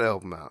 I'll try to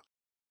help him out.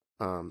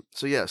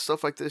 So yeah,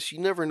 stuff like this, you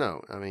never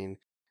know. I mean,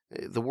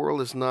 the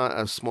world is not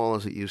as small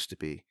as it used to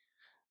be.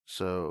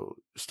 So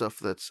stuff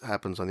that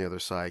happens on the other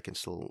side can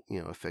still,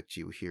 affect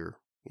you here.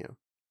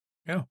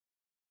 Yeah.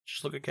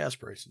 Just look at gas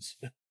prices.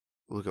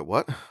 Look at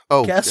what?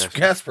 Oh, gas yes.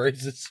 gas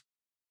prices.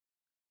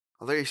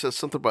 I thought you said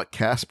something about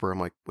Casper. I'm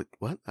like, wait,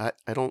 what? I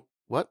don't.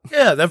 What?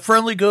 Yeah, that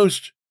friendly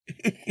ghost.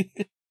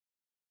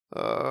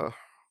 Okay,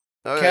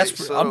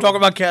 Casper. so, I'm talking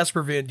about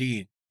Casper Van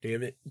Dien.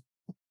 Damn it.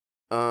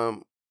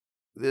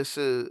 This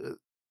is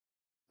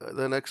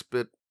the next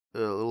bit. A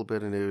little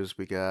bit of news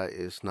we got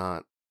is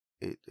not.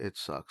 It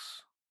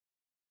sucks.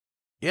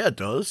 Yeah, it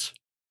does.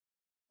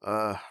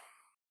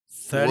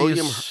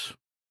 Thaddeus.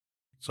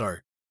 Sorry.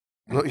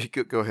 No, you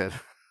go ahead.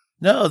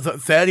 No,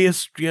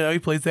 Thaddeus. He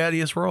played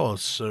Thaddeus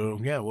Ross. So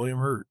yeah, William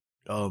Hurt.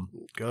 Go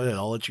ahead.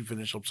 I'll let you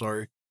finish. I'm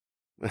sorry.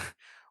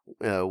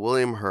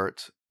 William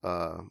Hurt,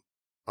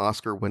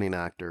 Oscar-winning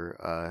actor,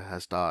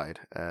 has died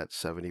at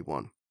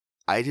 71.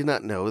 I did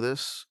not know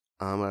this.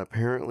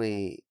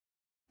 Apparently,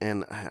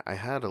 and I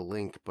had a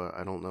link, but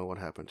I don't know what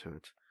happened to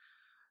it.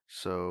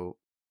 So,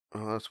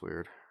 oh, that's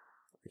weird.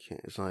 I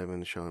can't. It's not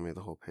even showing me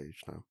the whole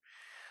page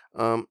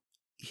now.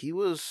 He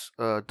was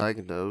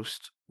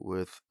diagnosed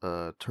with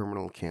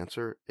terminal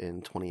cancer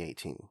in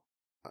 2018.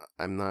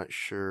 I'm not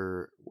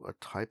sure what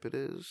type it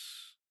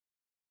is.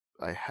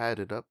 I had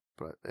it up,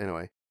 but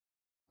anyway,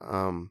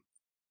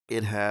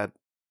 it had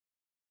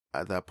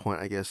at that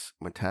point, I guess,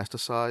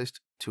 metastasized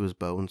to his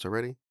bones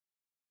already.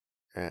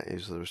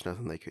 So there was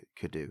nothing they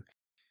could do.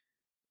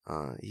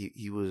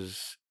 He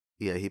was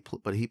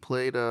but he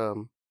played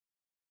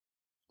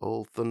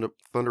old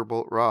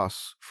Thunderbolt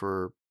Ross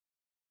for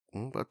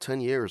about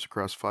 10 years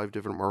across 5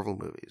 different Marvel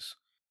movies.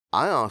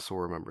 I also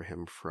remember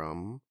him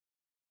from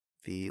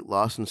the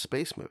Lost in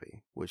Space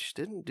movie, which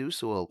didn't do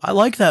so well. I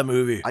like that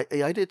movie.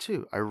 I did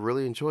too. I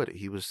really enjoyed it.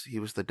 He was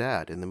the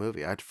dad in the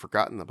movie. I'd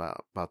forgotten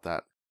about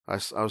that. I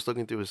was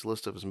looking through his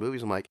list of his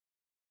movies. I'm like,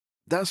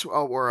 that's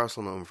where I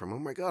also know him from. Oh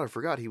my god, I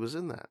forgot he was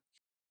in that.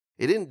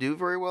 It didn't do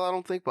very well, I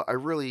don't think, but I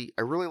really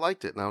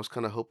liked it, and I was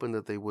kind of hoping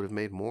that they would have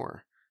made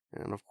more.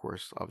 And of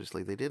course,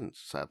 obviously, they didn't.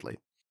 Sadly,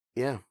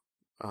 yeah.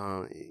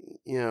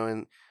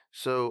 And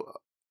so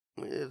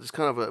it's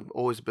kind of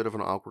always a bit of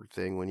an awkward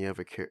thing when you have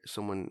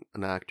an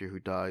actor who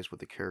dies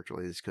with a character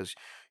like this, because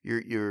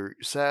you're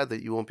sad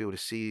that you won't be able to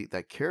see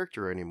that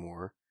character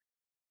anymore.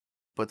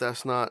 But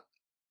that's not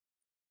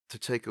to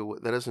take away.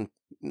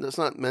 That's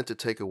not meant to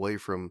take away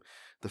from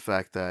the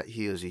fact that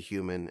he is a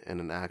human and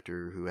an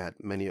actor who had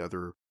many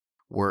other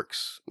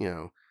works.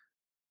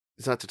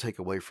 It's not to take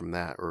away from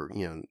that, or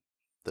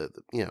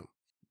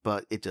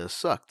but it does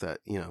suck that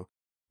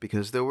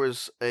because there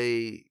was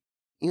a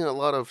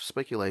lot of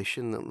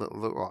speculation, a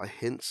lot of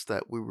hints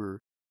that we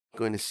were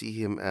going to see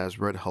him as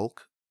Red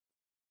Hulk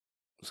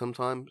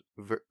sometime,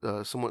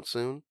 somewhat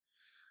soon,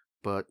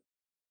 but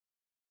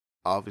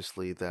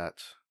obviously that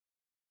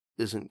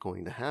isn't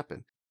going to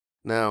happen.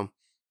 Now,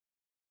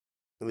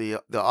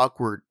 the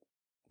awkward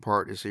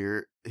part is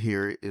here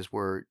is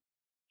where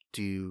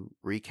do you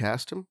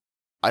recast him?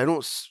 I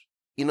don't.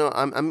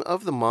 I'm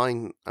of the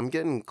mind. I'm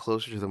getting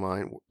closer to the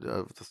mind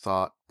of the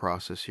thought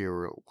process here.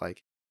 Where,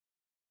 like,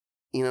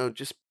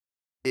 just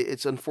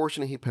it's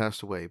unfortunate he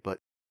passed away, but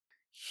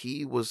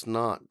he was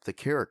not the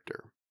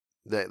character.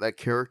 That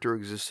character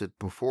existed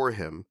before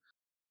him,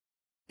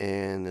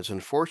 and it's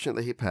unfortunate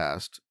that he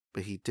passed,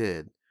 but he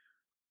did.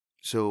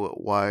 So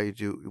why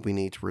do we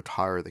need to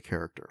retire the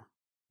character?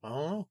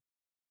 Oh,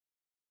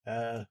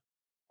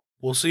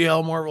 we'll see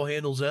how Marvel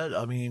handles that.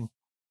 I mean,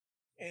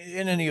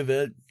 in any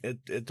event,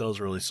 it does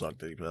really suck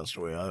that he passed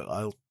away.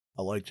 I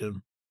liked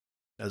him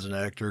as an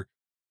actor.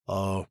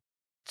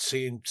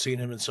 Seeing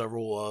him in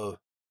several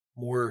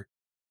more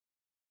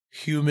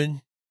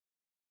human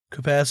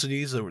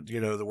capacities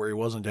that where he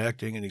wasn't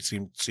acting, and he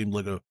seemed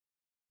like a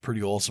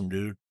pretty awesome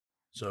dude.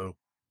 So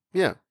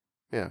yeah.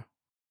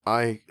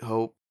 I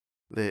hope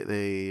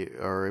they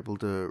are able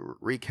to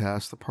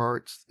recast the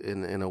parts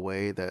in a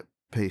way that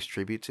pays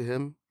tribute to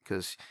him,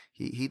 because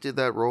he did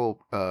that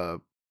role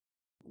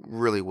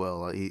really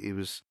well. He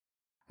was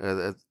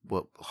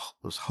what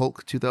was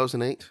Hulk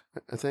 2008,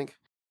 I think.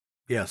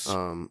 Yes.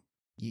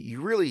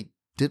 You really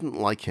didn't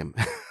like him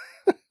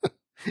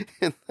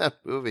in that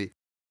movie,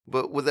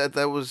 but with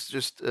that was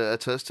just a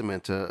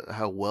testament to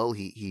how well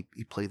he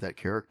played that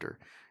character.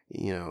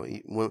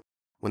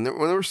 When there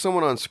was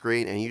someone on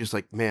screen and you just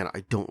like, man,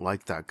 I don't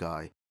like that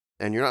guy,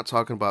 and you're not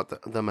talking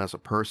about them as a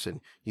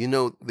person,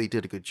 they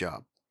did a good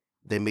job.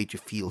 They made you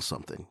feel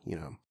something,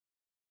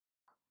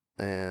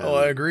 And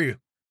I agree.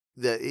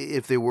 That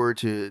if they were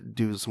to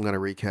do some kind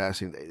of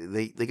recasting,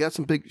 they got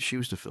some big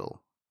shoes to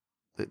fill.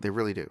 They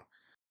really do.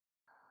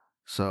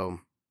 So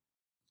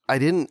I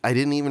didn't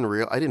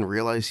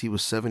realize he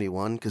was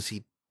 71, because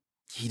he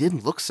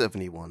didn't look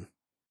 71.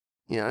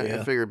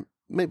 I figured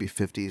maybe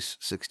 50s,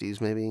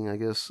 60s, maybe, I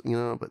guess,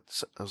 but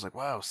I was like,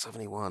 wow,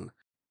 71.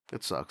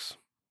 It sucks.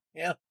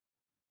 Yeah,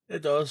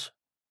 it does.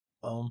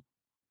 So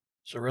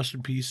rest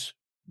in peace,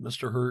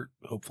 Mr. Hurt.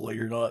 Hopefully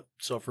you're not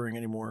suffering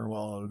anymore.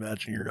 Well, I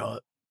imagine you're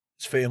not.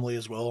 His family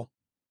as well.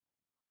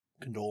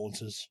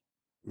 Condolences.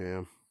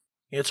 Yeah.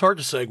 It's hard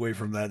to segue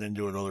from that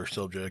into another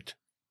subject,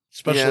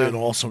 especially an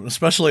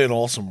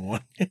awesome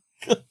one.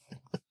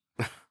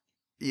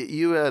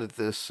 You added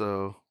this,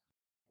 so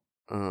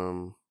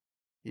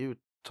you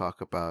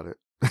talk about it.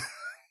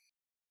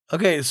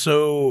 Okay,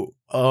 so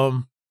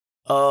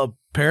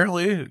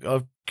apparently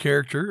a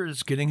character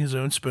is getting his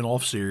own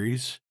spin-off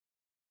series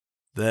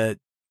I'm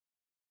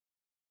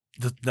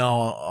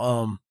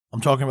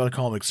talking about a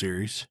comic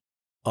series.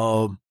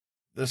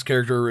 This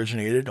character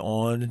originated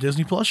on a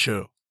Disney Plus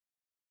show.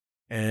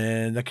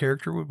 And the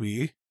character would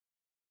be,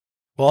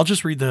 well, I'll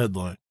just read the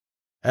headline.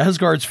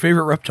 Asgard's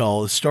favorite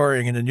reptile is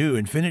starring in a new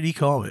Infinity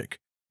comic.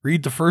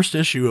 Read the first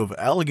issue of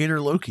Alligator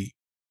Loki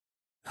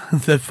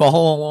that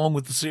follow along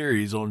with the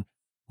series on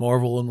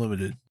Marvel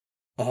Unlimited.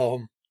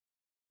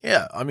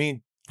 Yeah, I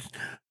mean,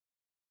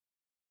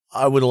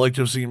 I would have liked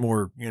to have seen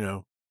more,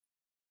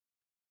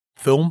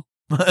 film.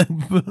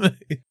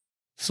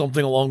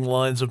 Something along the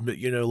lines of,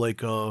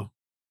 like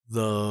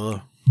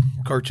the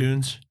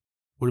cartoons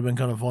would have been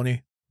kind of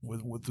funny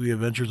with the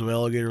adventures of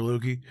Alligator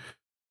Loki.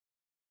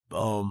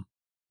 But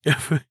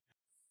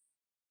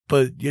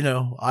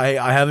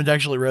I haven't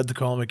actually read the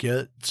comic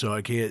yet, so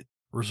I can't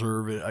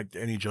reserve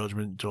any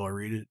judgment until I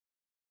read it.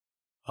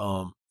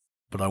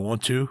 But I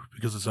want to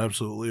because it's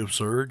absolutely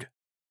absurd,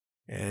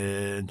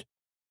 and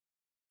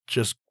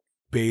just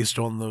based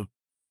on the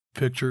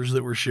pictures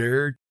that were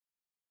shared.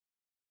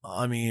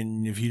 I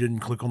mean, if you didn't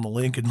click on the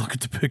link and look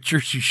at the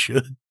pictures, you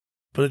should.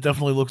 But it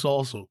definitely looks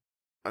awesome.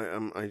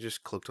 I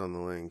just clicked on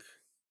the link,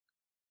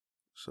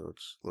 so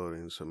it's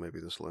loading. So maybe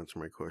this will answer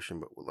my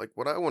question. But like,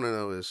 what I want to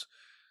know is,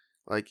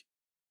 like,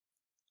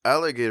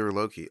 Alligator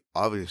Loki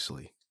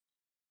obviously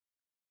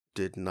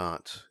did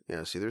not.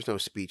 Yeah, see, there's no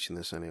speech in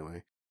this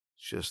anyway.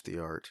 It's just the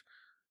art.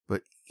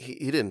 But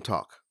he didn't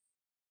talk.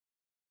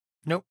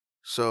 Nope.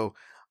 So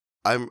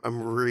I'm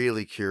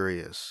really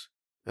curious,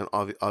 and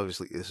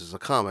obviously this is a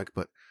comic,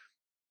 but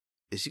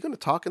is he going to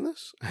talk in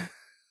this?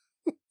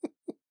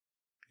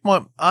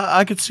 Well,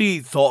 I could see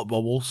thought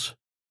bubbles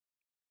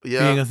being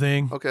Yeah. a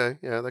thing, Okay.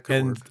 Yeah, that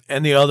could work.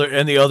 and the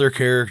other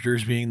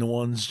characters being the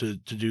ones to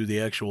do the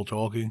actual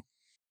talking.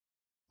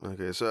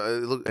 Okay,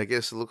 so I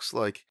guess it looks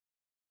like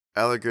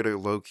Alligator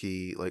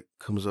Loki like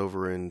comes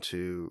over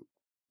into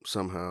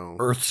somehow.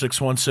 Earth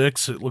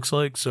 616, it looks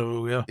like.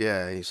 So yeah.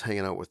 Yeah, he's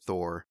hanging out with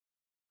Thor.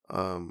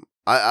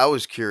 I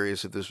was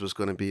curious if this was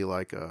going to be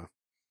like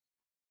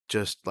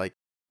just like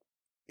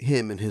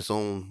him in his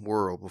own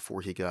world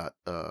before he got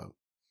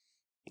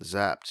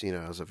zapped,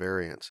 as a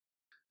variant.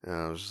 And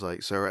I was just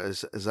like, so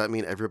does that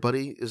mean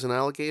everybody is an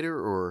alligator,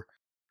 or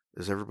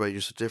is everybody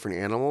just a different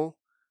animal?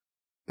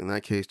 In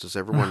that case, does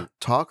everyone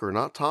talk or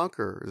not talk,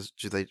 or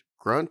do they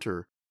grunt,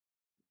 or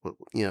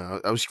I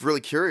was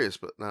really curious,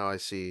 but now I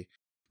see.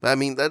 But I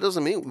mean, that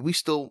doesn't mean we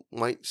still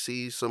might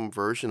see some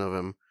version of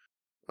him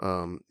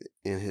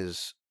in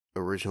his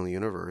original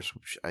universe,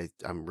 which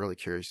I'm really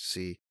curious to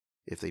see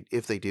if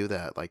they do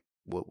that. Like,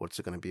 what's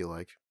it going to be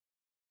like?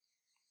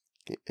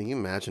 Can you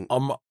imagine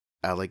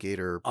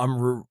alligator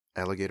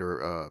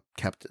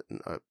Captain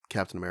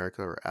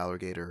America, or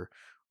alligator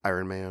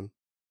Iron Man?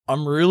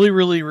 I'm really,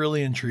 really,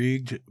 really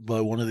intrigued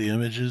by one of the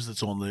images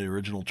that's on the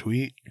original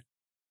tweet.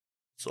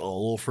 It's a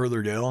little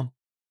further down,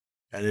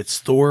 and it's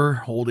Thor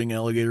holding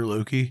Alligator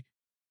Loki.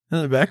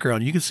 In the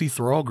background, you can see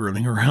Throg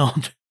running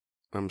around.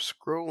 I'm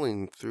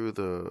scrolling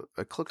through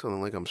I clicked on the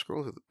link. I'm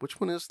scrolling through. Which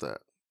one is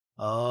that?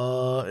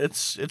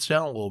 It's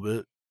down a little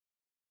bit.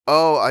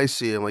 Oh, I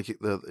see him. Like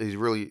he's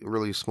really,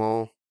 really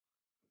small.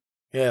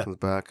 Yeah. On the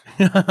back.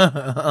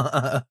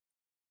 I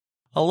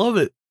love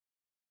it.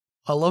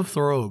 I love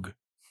Throg.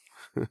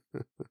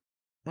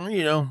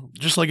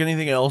 Just like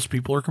anything else,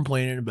 people are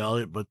complaining about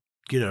it, but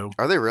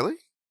Are they really?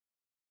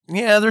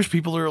 Yeah, there's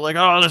people that are like,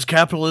 "Oh, does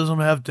capitalism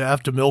have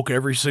to milk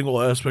every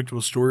single aspect of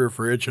a story or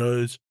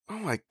franchise?" Oh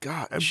my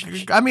god!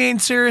 I mean,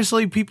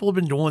 seriously, people have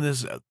been doing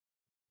this.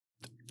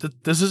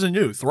 This isn't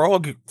new.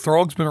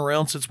 Throg's been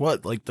around since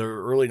what, like the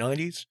early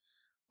 90s?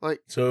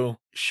 Like, so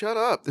shut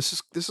up.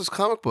 This is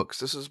comic books.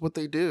 This is what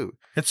they do.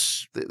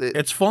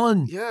 It's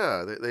fun.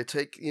 Yeah, they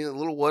take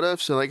little what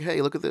ifs and like,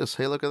 hey, look at this.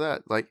 Hey, look at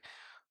that. Like,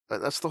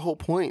 that's the whole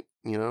point.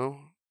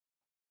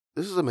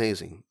 This is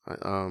amazing.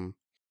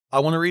 I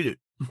want to read it.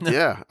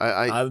 Yeah,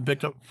 I haven't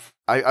picked up.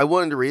 I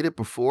wanted to read it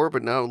before,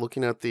 but now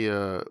looking at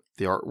the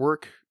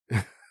artwork,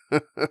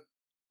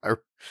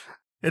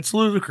 it's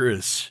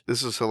ludicrous.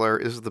 This is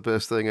hilarious. This is the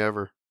best thing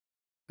ever.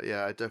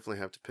 Yeah, I definitely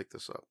have to pick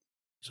this up.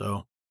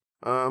 So,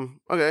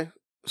 okay,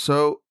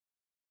 so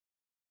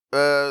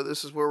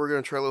this is where we're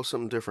gonna try a little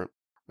something different.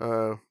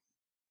 We're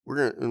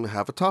gonna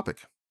have a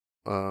topic,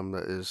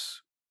 that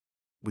is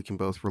we can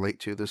both relate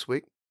to this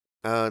week.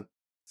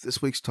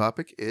 This week's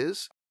topic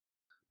is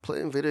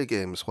playing video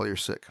games while you're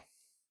sick.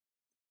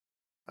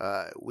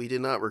 We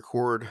did not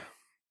record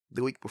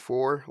the week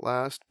before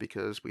last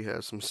because we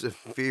had some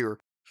severe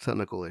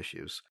technical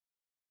issues.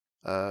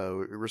 We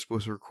were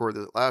supposed to record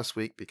it last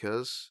week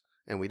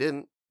and we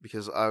didn't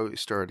because I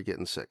started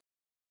getting sick.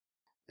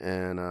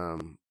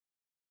 And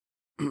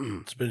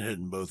it's been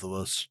hitting both of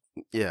us.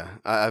 Yeah,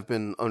 I've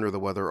been under the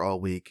weather all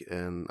week,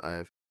 and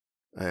I'd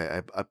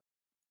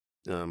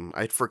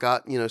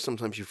forgot.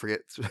 Sometimes you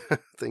forget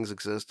things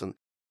exist, and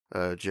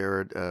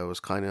Jared was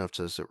kind enough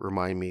to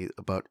remind me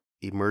about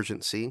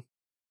Emergen-C,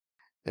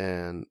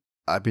 and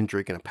I've been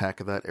drinking a pack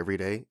of that every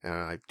day, and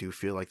I do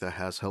feel like that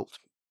has helped,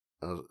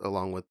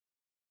 along with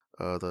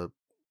the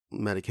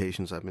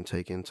medications I've been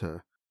taking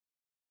to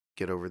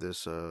get over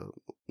this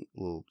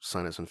little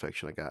sinus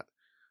infection I got.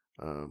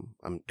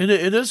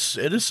 It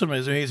is some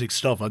amazing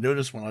stuff. I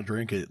notice when I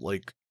drink it,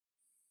 like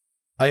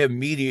I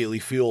immediately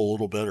feel a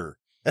little better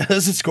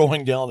as it's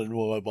going down into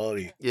my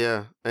body.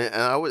 Yeah, and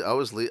I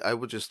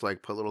would just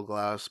like put a little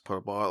glass, put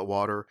a bottle of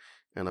water,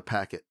 and a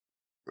packet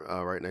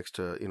right next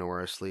to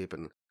where I sleep,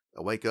 and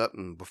I wake up,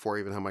 and before I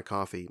even have my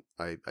coffee,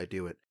 I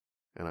do it,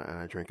 and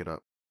I drink it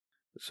up,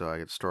 so I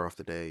get to start off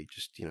the day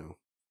just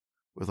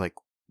with like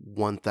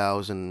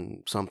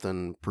 1,000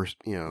 something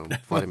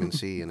vitamin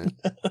C in it.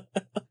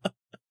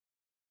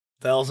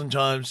 1,000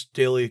 times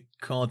daily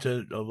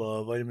content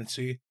of vitamin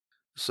C.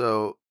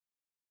 So,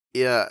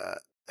 yeah,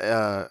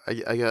 I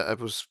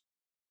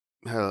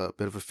had a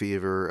bit of a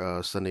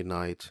fever Sunday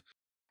night,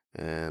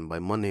 and by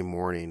Monday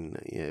morning,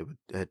 it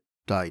had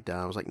died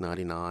down. It was like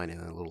 99, and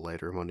then a little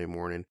later, Monday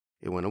morning,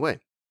 it went away.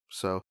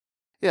 So,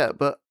 yeah,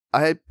 but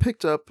I had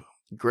picked up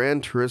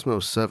Gran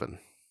Turismo 7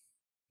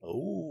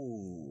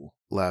 Oh.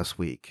 last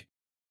week,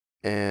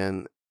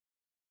 and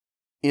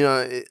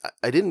I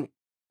didn't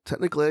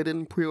technically I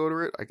didn't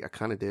pre-order it. I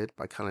kind of did,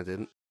 but I kind of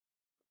didn't.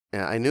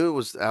 And I knew it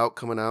was out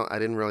coming out. I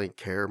didn't really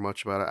care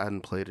much about it. I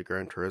hadn't played a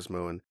Gran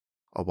Turismo in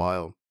a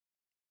while,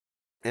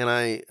 and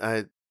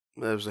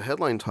there was a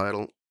headline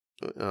title,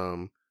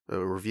 a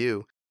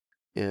review,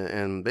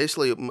 and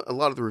basically a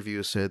lot of the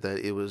reviews said that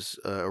it was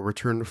a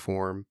return to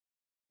form.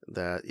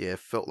 That it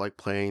felt like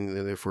playing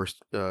the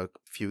first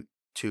few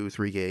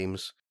 2-3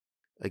 games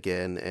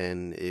again,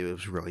 and it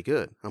was really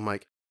good. I'm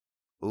like,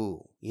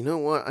 ooh, you know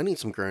what? I need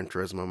some Gran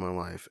Turismo in my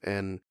life.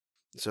 And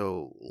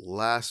so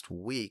last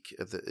week,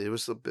 it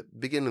was the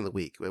beginning of the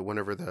week,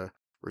 whenever the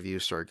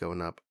reviews started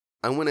going up,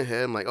 I went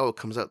ahead and like, oh, it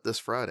comes out this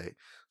Friday.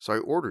 So I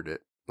ordered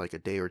it like a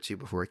day or two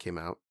before it came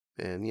out,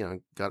 and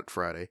got it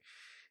Friday,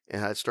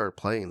 and I started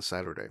playing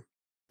Saturday.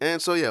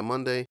 And so yeah,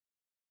 Monday,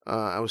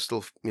 I was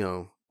still,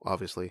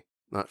 obviously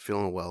not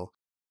feeling well,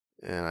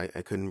 and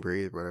I couldn't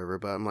breathe, whatever.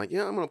 But I'm like,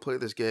 yeah, I'm gonna play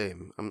this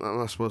game. I'm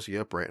not supposed to be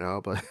up right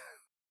now, but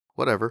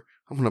whatever.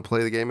 I'm gonna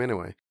play the game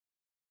anyway.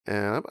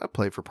 And I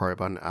played for probably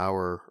about an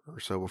hour or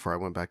so before I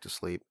went back to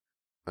sleep.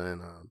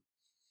 And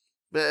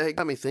but it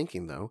got me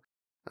thinking though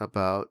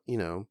about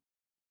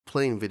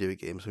playing video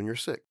games when you're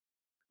sick.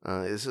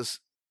 Is this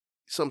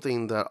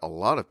something that a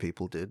lot of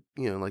people did?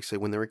 Like say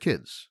when they were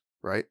kids,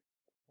 right?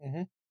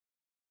 Hmm.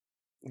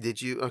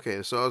 Did you?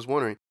 Okay, so I was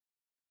wondering,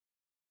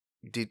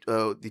 did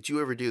you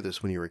ever do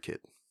this when you were a kid?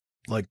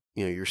 Like,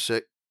 You're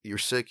sick. You're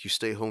sick. You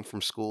stay home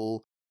from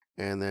school,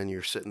 and then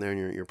you're sitting there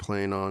and you're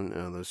playing on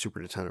the Super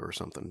Nintendo or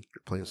something.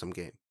 You're playing some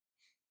game.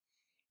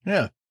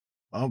 yeah,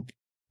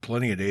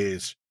 plenty of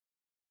days.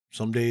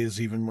 Some days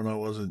even when I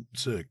wasn't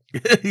sick.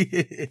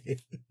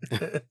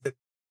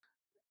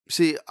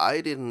 See,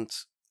 I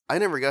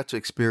never got to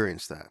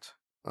experience that,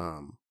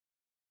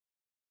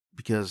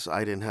 because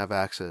I didn't have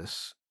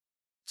access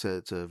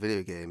to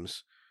video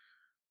games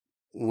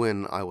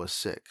when I was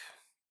sick.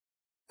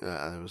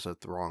 I was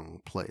at the wrong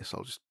place.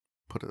 I'll just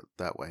put it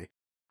that way.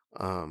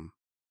 Um,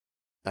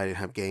 I didn't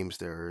have games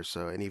there,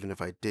 so and even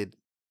if I did,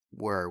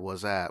 where I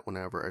was at,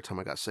 every time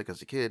I got sick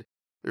as a kid,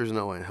 there's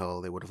no way in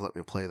hell they would have let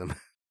me play them.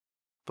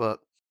 But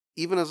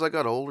even as I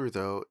got older,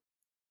 though,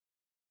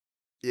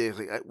 yeah,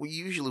 like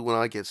usually when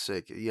I get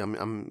sick, yeah,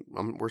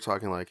 we're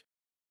talking like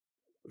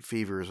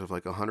fevers of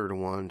like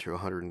 101 to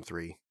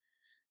 103,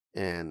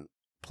 and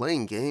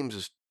playing games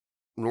is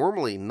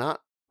normally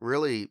not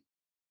really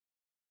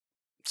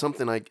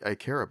something I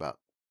care about.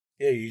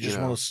 Yeah, you You just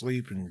want know, to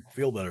sleep and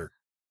feel better.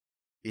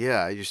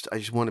 yeah, I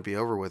just want to be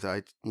over with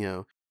it.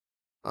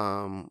 But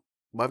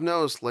I've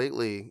noticed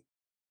lately,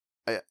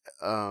 I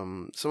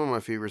some of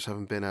my fevers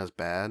haven't been as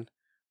bad,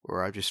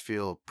 or I just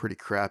feel pretty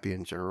crappy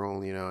in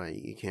general.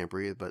 You can't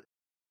breathe, but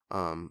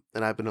and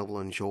I've been able to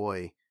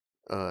enjoy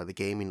the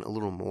gaming a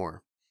little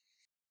more,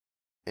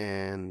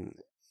 and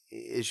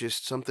it's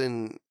just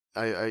something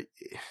I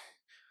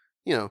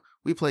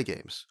we play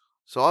games,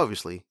 so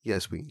obviously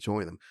yes we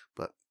enjoy them,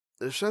 but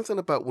there's something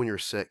about when you're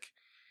sick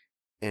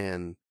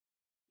and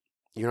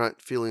you're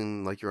not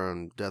feeling like you're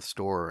on death's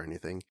door or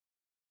anything,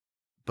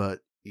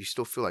 but you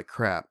still feel like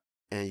crap,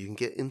 and you can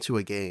get into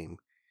a game,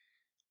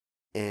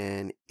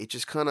 and it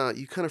just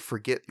you kind of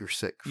forget you're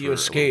sick You for a little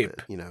escape.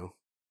 bit.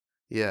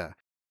 Yeah,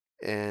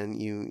 and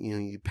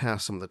you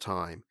pass some of the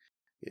time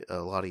a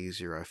lot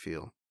easier, I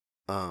feel.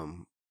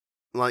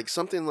 Like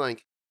something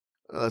like,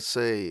 let's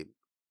say,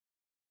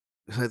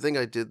 I think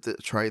I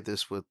tried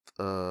this with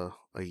a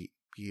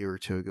year or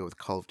two ago with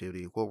Call of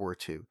Duty World War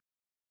II.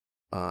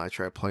 I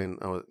tried playing.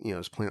 I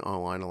was playing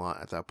online a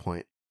lot at that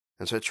point,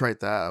 and so I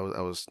tried that.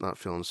 I was not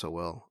feeling so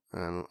well,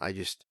 and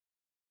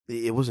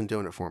it wasn't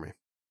doing it for me.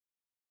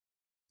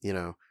 You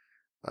know,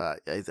 I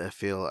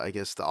feel, I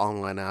guess, the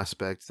online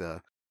aspect,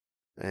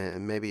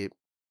 and maybe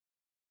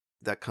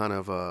that kind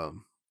of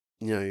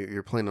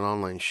you're playing an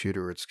online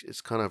shooter.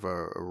 It's kind of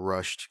a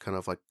rushed, kind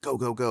of like go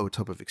go go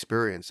type of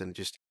experience, and it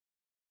just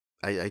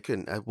I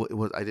couldn't.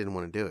 I didn't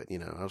want to do it.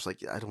 I was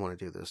like, I don't want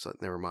to do this.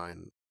 Never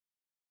mind.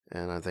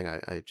 And I think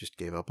I just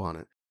gave up on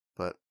it.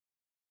 But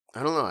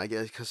I don't know. I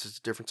guess because it's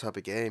a different type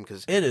of game.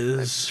 Because It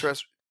is.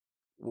 trust,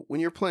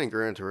 when you're playing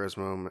Gran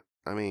Turismo,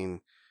 I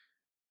mean,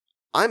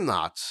 I'm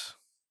not.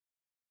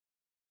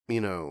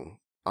 You know,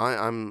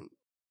 I'm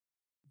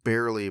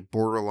barely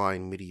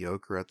borderline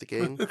mediocre at the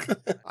game.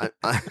 I,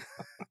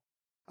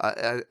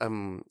 I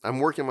I'm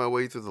working my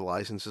way through the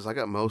licenses. I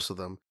got most of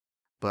them,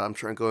 but I'm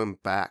trying going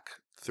back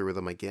through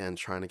them again,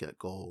 trying to get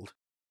gold.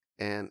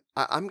 And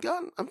I'm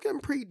getting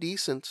pretty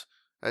decent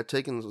at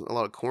taking a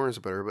lot of corners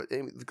better. But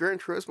the Gran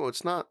Turismo,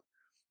 it's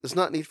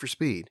not Need for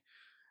Speed.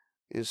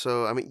 And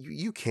so I mean,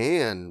 you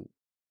can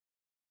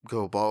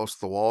go balls to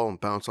the wall and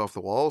bounce off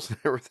the walls and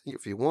everything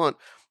if you want,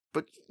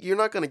 but you're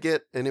not going to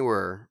get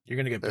anywhere. You're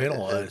going to get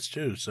penalized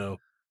too. So,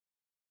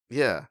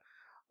 Yeah,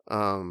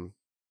 um,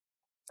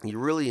 you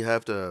really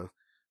have to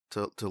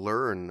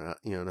learn,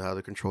 how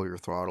to control your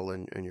throttle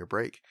and your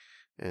brake.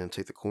 and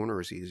take the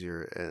corners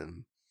easier.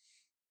 And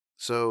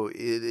so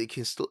it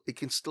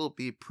can still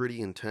be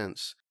pretty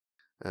intense,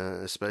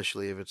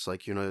 especially if it's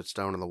like, it's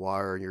down to the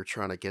wire and you're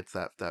trying to get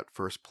that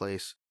first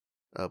place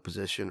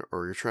position,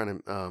 or you're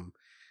trying to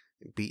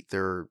beat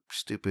their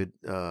stupid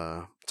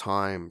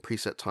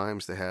preset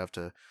times they have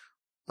to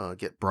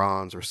get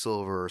bronze or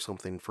silver or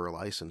something for a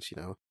license.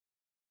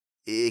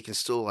 It can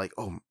still, like,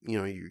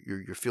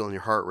 you're feeling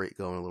your heart rate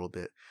going a little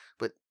bit,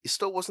 but it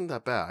still wasn't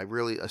that bad.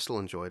 I still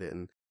enjoyed it.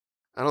 And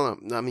I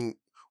don't know. I mean,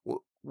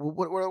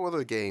 what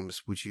other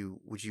games would you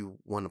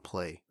want to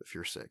play if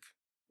you're sick,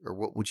 or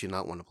what would you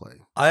not want to play?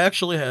 I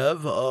actually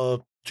have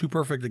two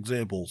perfect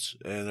examples,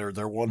 and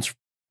they're ones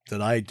that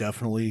I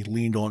definitely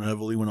leaned on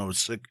heavily when I was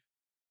sick,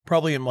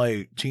 probably in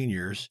my teen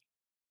years.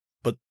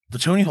 But the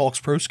Tony Hawk's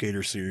Pro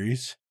Skater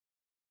series,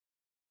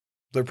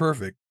 they're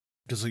perfect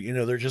because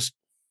they're just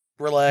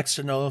relaxed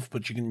enough,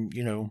 but you can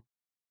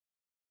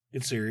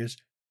get serious.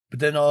 But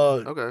then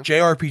Okay.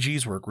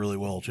 JRPGs work really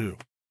well too.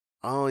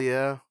 Oh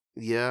yeah,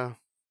 yeah.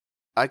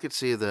 I could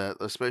see that,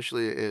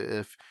 especially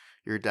if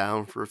you're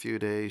down for a few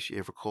days, you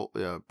have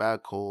a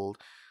bad cold,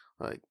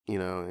 like,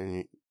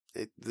 and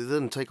it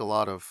doesn't take a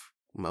lot of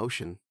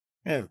motion,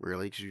 Yeah,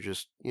 really, because you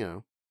just,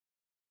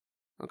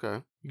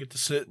 okay. you get to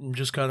sit and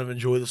just kind of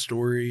enjoy the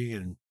story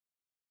and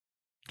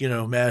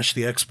mash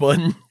the X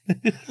button.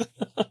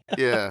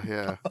 Yeah,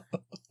 yeah.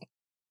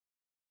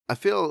 I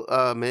feel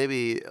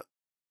maybe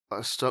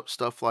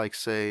stuff like,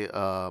 say,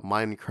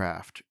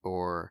 Minecraft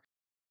or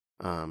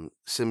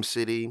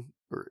SimCity,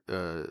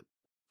 or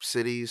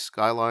Cities,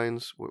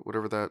 Skylines,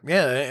 whatever that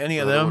Yeah, any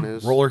the of other one them.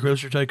 is. Roller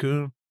Coaster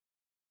Tycoon.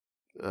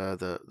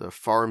 The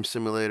farm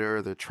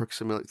simulator, the truck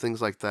simulator,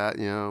 things like that.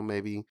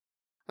 Maybe.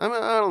 I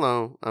mean, I don't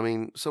know. I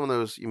mean, some of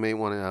those you may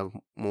want to have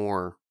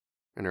more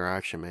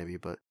interaction, maybe.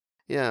 But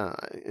yeah,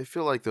 I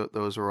feel like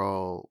those are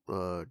all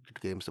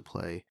good games to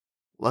play.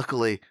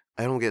 Luckily,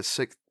 I don't get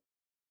sick,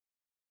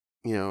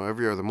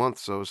 every other month,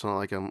 so it's not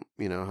like I'm,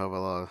 have a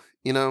lot of,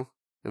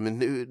 I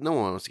mean, no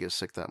one wants to get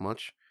sick that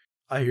much.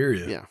 I hear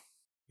you. Yeah.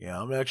 Yeah,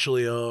 I'm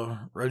actually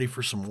ready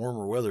for some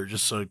warmer weather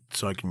just so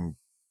I can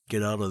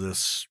get out of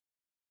this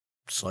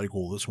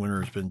cycle. This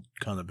winter has been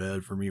kind of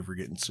bad for me for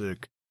getting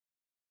sick.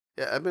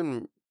 Yeah, I've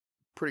been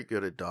pretty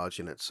good at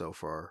dodging it so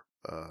far.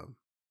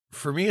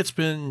 For me,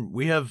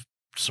 we have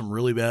some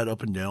really bad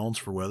up and downs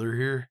for weather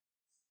here.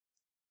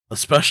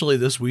 Especially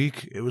this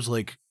week. It was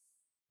like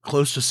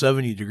close to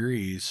 70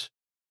 degrees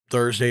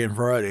Thursday and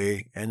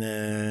Friday, and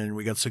then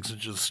we got 6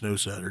 inches of snow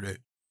Saturday.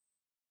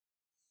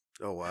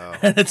 Oh, wow.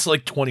 And it's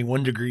like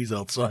 21 degrees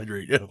outside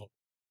right now.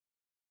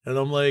 And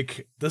I'm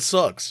like, this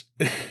sucks.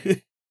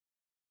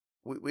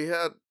 We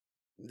had,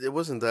 it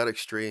wasn't that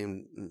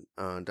extreme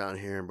down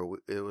here, but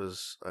it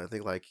was, I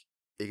think, like,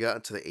 it got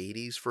into the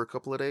 80s for a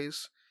couple of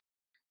days,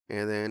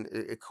 and then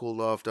it cooled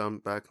off down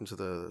back into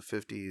the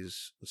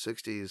 50s and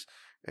 60s,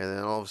 and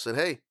then all of a sudden,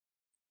 hey,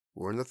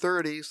 we're in the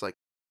 30s. Like,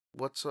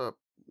 what's up?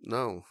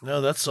 No. No,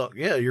 that's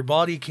yeah, your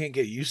body can't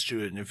get used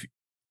to it. And if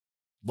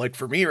like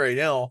for me right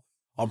now,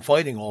 I'm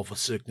fighting off a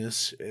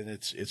sickness, and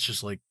it's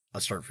just like I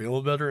start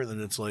feeling better, and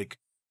then it's like,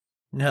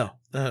 no,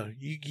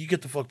 you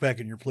get the fuck back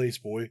in your place,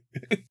 boy.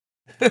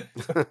 I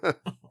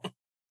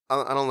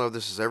don't know if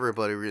this is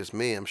everybody or just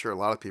me. I'm sure a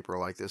lot of people are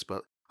like this,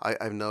 but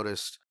I've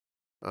noticed,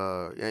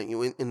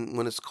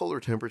 when it's colder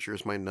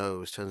temperatures, my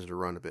nose tends to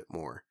run a bit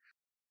more.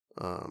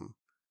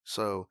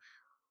 So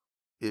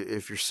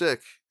if you're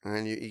sick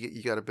and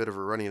you got a bit of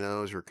a runny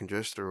nose or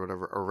congestion or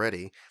whatever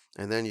already,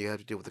 and then you have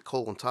to deal with the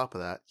cold on top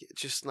of that,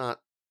 it's just not,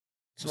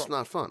 It's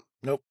not fun.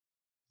 Nope,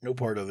 no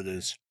part of it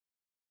is.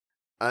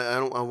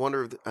 I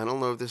wonder if I don't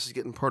know if this is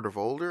getting part of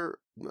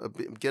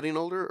getting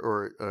older,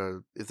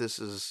 or if this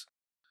is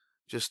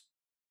just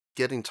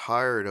getting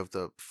tired of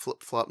the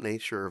flip flop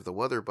nature of the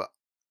weather. But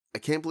I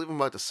can't believe I'm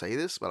about to say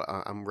this, but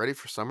I'm ready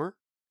for summer.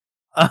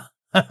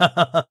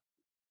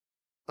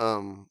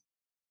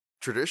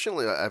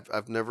 Traditionally,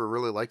 I've never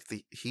really liked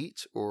the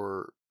heat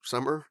or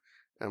summer.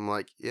 I'm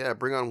like, yeah,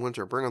 bring on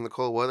winter, bring on the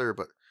cold weather.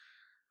 But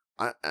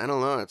I don't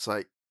know. It's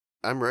like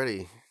I'm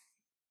ready.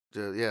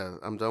 Yeah,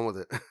 I'm done with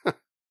it.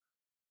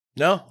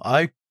 No,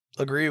 I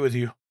agree with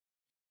you.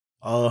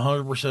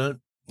 100%.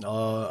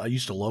 I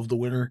used to love the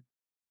winter.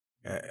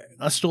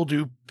 I still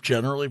do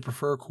generally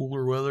prefer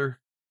cooler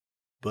weather,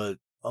 but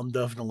I'm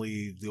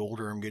definitely, the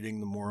older I'm getting,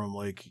 the more I'm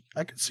like,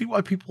 I can see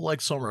why people like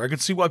summer. I can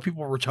see why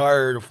people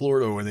retire to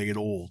Florida when they get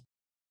old.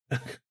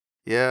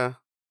 Yeah,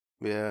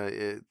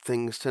 yeah.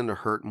 Things tend to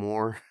hurt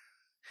more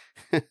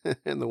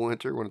in the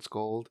winter when it's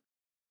cold.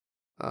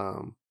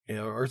 Yeah,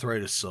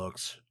 arthritis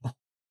sucks.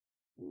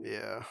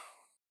 Yeah,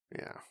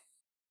 yeah.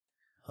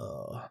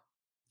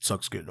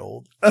 Sucks getting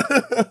old.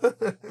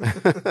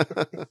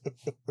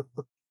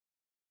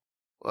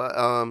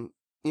 Well,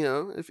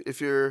 if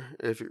you're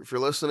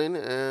listening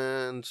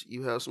and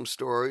you have some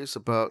stories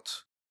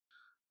about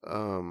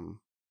playing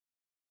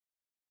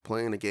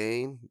a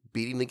game,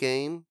 beating the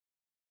game,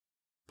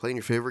 playing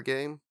your favorite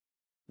game,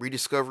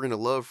 rediscovering a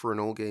love for an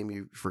old game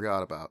you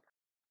forgot about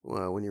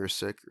when you were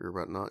sick or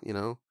whatnot,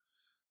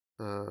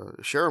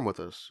 share them with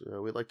us.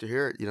 We'd like to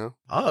hear it.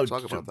 Oh,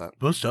 Talk about that.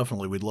 most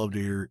definitely. We'd love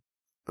to hear it.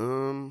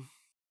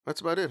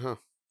 That's about it, huh?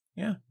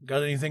 Yeah.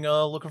 Got anything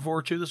looking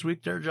forward to this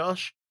week there,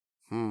 Josh?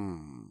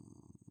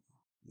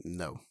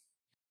 No.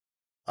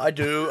 I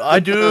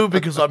do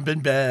because I've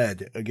been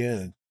bad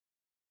again.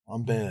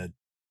 I'm bad.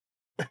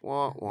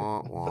 Wah,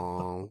 wah,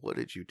 wah. What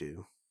did you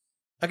do?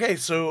 Okay,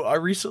 so I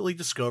recently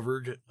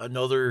discovered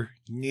another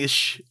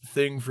niche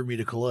thing for me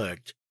to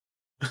collect.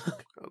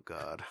 Oh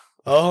God.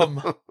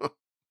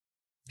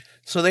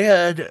 So they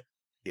had.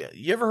 Yeah,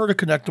 you ever heard of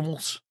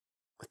Connectimals?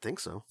 I think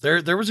so.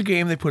 There was a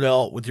game they put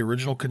out with the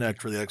original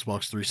Kinect for the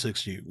Xbox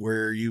 360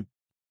 where it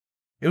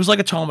was like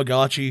a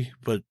Tamagotchi,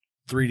 but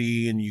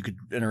 3D, and you could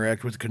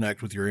interact with the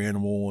Kinect with your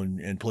animal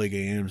and play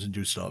games and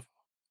do stuff.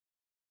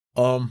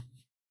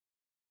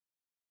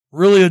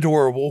 Really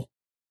adorable.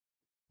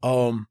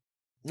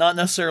 Not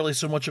necessarily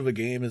so much of a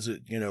game as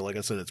it, like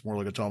I said, it's more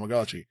like a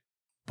Tamagotchi.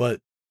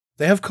 But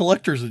they have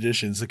collector's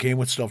editions that came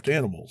with stuffed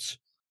animals.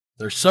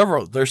 There's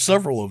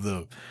several of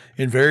them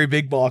in very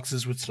big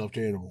boxes with stuffed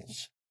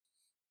animals.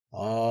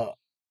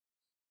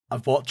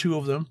 I've bought 2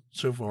 of them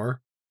so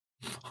far.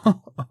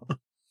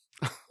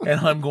 And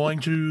I'm going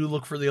to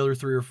look for the other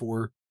 3 or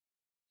 4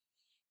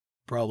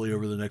 probably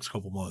over the next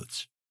couple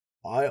months.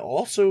 I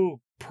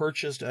also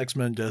purchased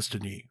X-Men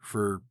Destiny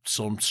for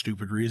some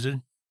stupid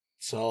reason.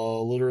 It's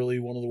literally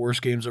one of the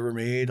worst games ever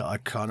made. I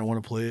kind of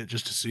want to play it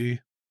just to see.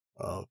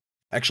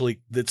 Actually,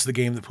 it's the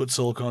game that put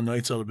Silicon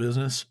Knights out of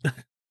business.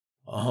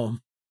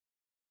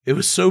 It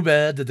was so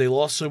bad that they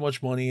lost so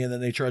much money, and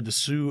then they tried to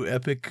sue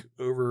Epic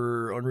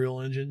over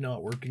Unreal Engine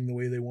not working the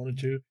way they wanted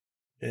to.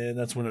 And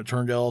that's when it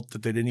turned out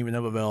that they didn't even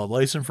have a valid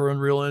license for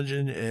Unreal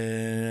Engine,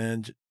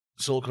 and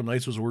Silicon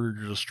Knights was ordered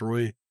to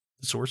destroy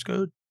the source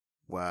code.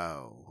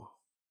 Wow.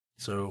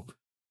 So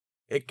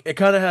it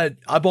kind of had.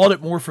 I bought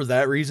it more for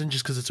that reason,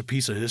 just because it's a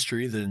piece of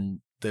history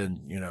than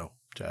to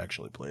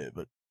actually play it.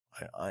 But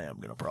I am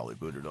gonna probably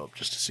boot it up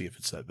just to see if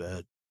it's that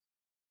bad.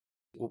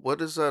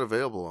 What is that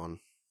available on?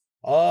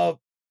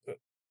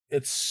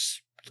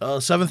 It's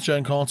 7th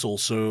gen console,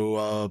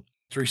 so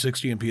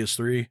 360 and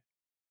PS3.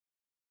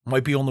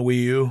 Might be on the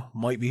Wii U.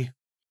 Might be.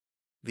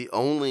 The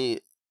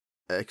only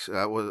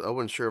I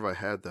wasn't sure if I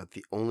had that.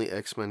 The only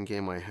X-Men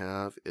game I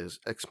have is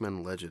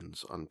X-Men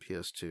Legends on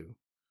PS2.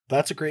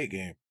 That's a great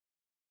game.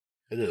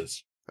 It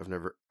is. I've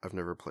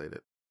never played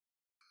it.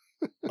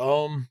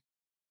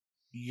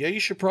 Yeah, you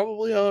should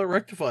probably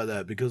rectify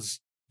that because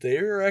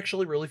they're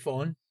actually really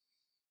fun.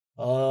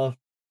 Have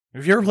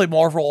you ever played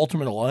Marvel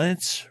Ultimate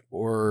Alliance?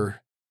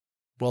 Or,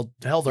 well,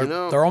 hell,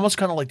 they're almost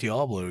kind of like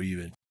Diablo,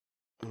 even.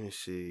 Let me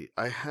see.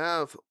 I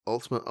have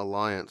Ultimate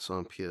Alliance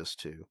on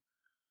PS2.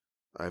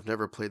 I've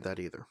never played that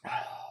either.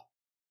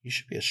 You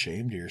should be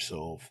ashamed of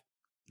yourself.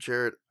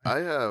 Jared, I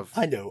have...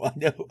 I know.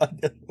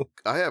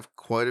 I have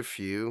quite a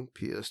few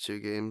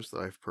PS2 games that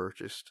I've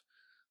purchased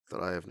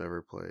that I have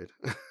never played.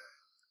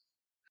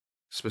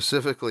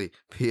 Specifically,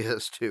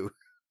 PS2.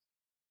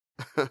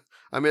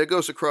 I mean, it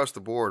goes across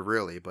the board,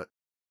 really, but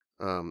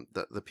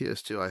the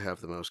PS2 I have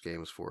the most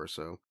games for,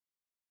 so...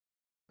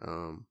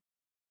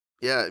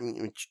 yeah, I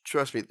mean,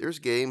 trust me, there's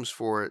games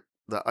for it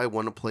that I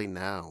want to play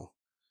now.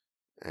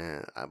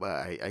 And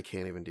I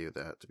can't even do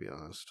that, to be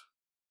honest.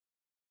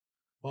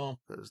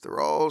 Well, because they're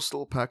all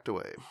still packed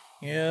away.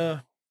 Yeah,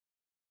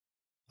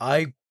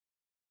 I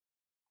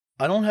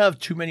don't have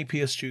too many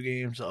PS2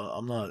 games.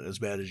 I'm not as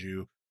bad as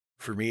you.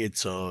 For me,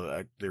 it's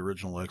the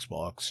original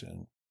Xbox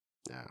and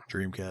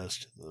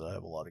Dreamcast that I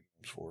have a lot of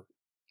games for.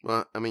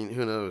 Well, I mean,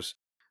 who knows?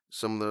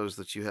 Some of those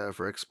that you have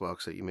for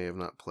Xbox that you may have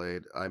not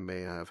played, I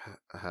may have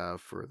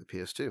for the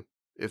PS2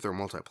 if they're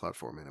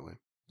multi-platform anyway.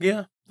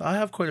 Yeah, I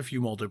have quite a few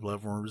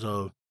multi-platforms.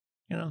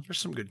 There's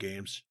some good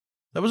games.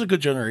 That was a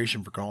good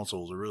generation for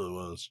consoles. It really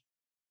was.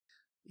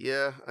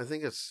 Yeah, I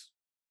think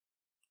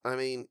I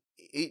mean,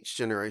 each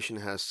generation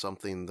has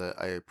something that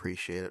I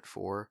appreciate it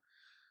for.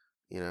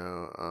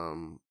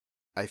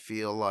 I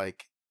feel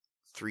like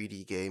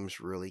 3D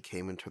games really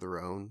came into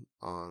their own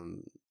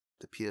on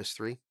the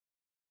PS3.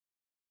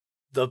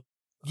 The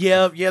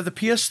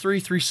PS3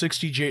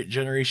 360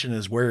 generation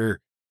is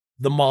where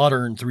the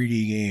modern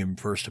 3D game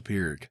first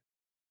appeared.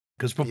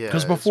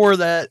 Because before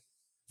that,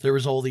 there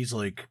was all these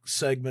like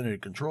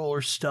segmented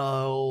controller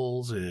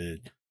styles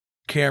and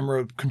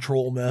camera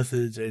control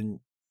methods, and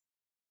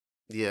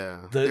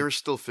they were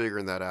still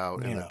figuring that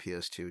out in the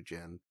PS2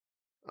 gen.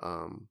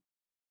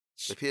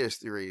 The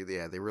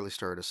PS3, they really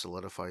started to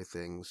solidify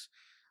things,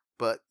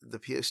 but the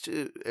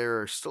PS2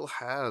 era still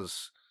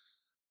has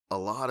a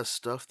lot of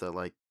stuff that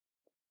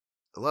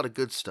a lot of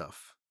good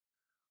stuff.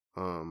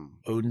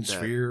 Odin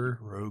Sphere,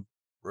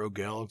 Rogue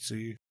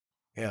Galaxy,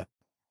 yeah.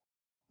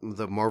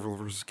 The Marvel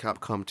vs.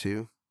 Capcom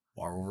 2.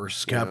 Marvel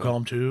vs.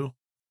 Capcom 2.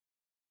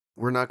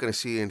 We're not going to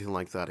see anything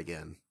like that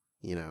again.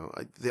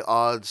 The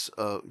odds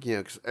of,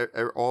 because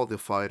all the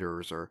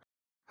fighters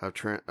have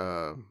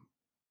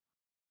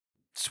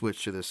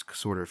switched to this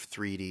sort of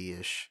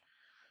 3D-ish,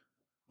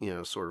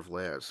 sort of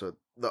layout. So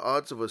the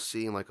odds of us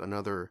seeing like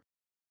another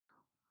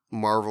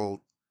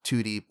Marvel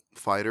 2D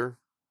fighter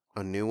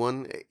a new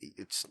one,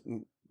 it's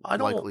I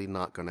don't likely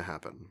not going to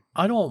happen.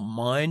 I don't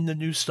mind the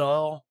new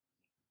style.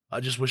 I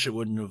just wish it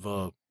wouldn't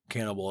have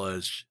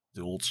cannibalized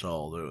the old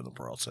style though in the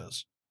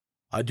process.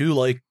 I do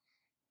like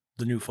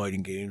the new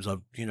fighting games.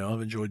 I've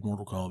enjoyed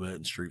Mortal Kombat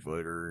and Street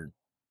Fighter, and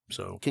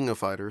so King of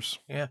Fighters.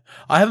 yeah.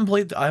 I haven't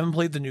played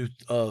the new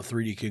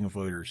 3D King of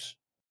Fighters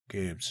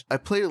games. I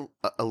played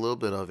a little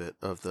bit of it,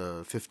 of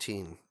the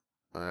 15.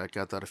 I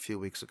got that a few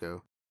weeks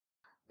ago,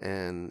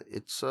 and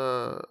it's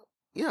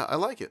yeah, I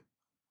like it.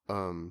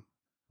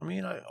 I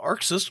mean,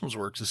 Arc Systems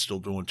Works is still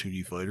doing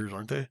 2D fighters,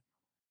 aren't they?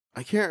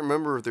 I can't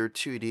remember if they're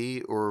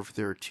 2D or if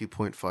they're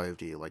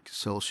 2.5D, like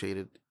cell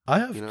shaded. I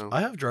have You know?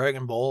 I have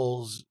Dragon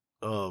Balls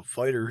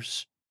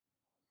fighters,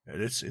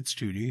 and it's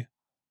 2D,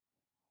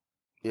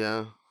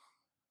 Yeah,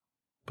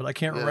 but I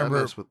can't yeah,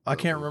 remember. messed with I that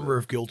a can't little remember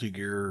bit. if Guilty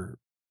Gear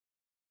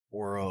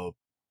or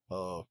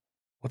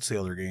what's the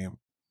other game?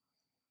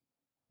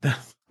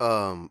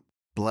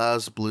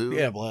 Blaz Blue.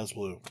 Yeah,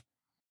 BlazBlue.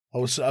 I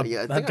Yeah,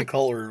 I had think the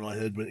color in my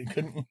head, but it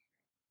couldn't.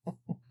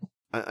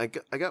 I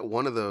got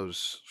one of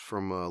those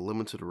from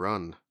Limited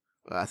Run.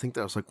 I think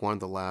that was like one of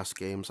the last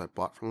games I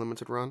bought from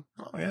Limited Run.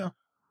 Oh yeah,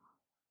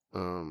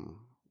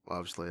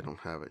 Obviously I don't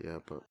have it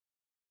yet, but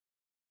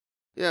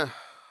yeah.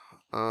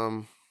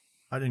 Um,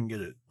 I didn't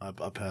get it. I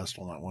passed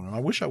on that one, and I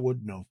wish I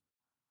would know.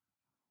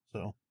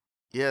 So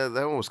yeah,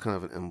 that one was kind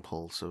of an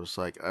impulse. It was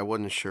like I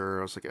wasn't sure.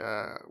 I was like,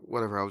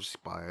 whatever. I'll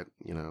just buy it.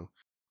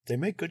 they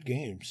make good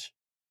games.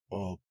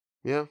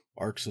 Yeah,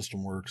 Arc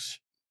System Works.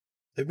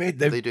 they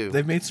do.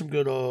 They've made some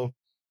good.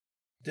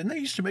 Didn't they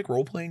used to make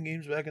role playing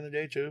games back in the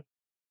day too?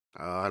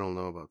 I don't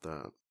know about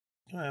that.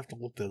 I have to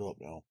look that up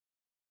now.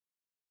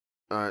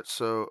 All right,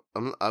 so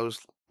I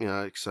was,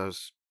 'cause I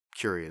was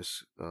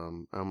curious.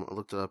 I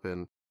looked it up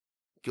in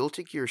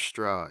Guilty Gear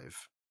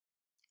Strive.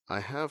 I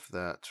have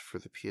that for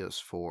the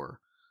PS4.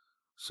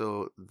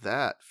 So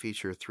that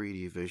feature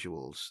 3D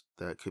visuals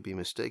that could be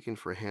mistaken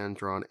for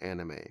hand-drawn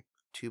anime,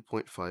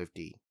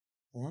 2.5D.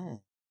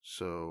 Mm.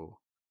 So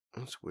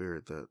that's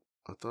weird that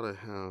I thought I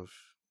have.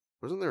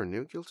 Wasn't there a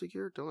new Guilty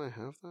Gear? Don't I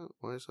have that?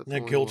 Why is that the That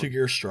only Guilty one?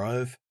 Gear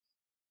Strive.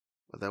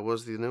 That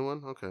was the new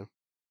one? Okay.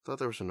 Thought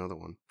there was another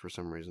one for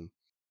some reason.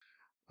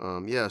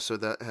 Yeah, so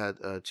that had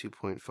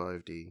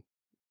 2.5D.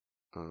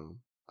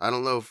 I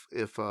don't know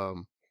if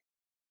what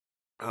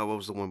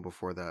was the one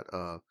before that?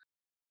 I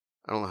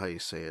don't know how you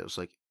say it. It was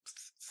like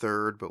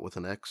third, but with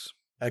an X.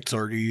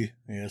 XRD,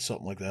 yeah,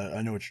 something like that.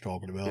 I know what you're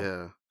talking about.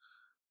 Yeah.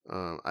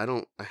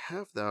 I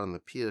have that on the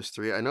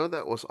PS3. I know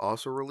that was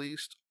also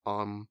released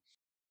on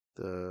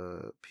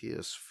the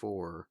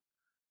PS4,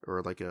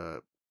 or like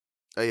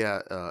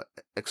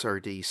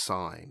XRD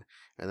sign.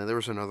 And then there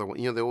was another one.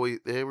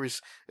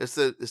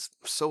 It's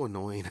so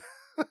annoying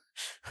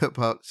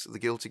about the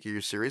Guilty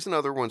Gear series and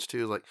other ones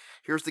too. Like,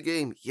 here's the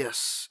game,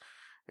 yes.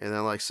 And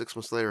then like 6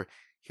 months later,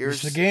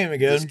 Here's here's the game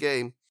this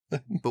again.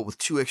 game, but with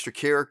 2 extra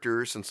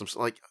characters and some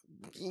like,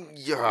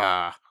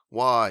 yeah,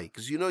 why?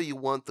 Because you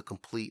want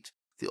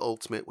the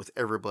ultimate with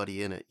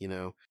everybody in it.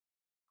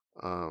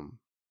 Um.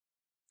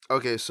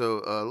 Okay,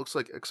 so looks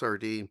like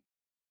XRD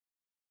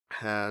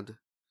had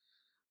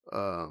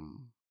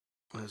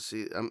let's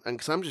see,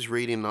 because I'm just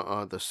reading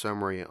the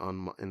summary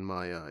in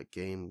my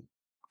game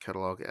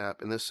catalog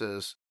app, and this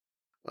says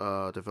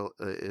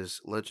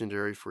is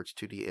legendary for its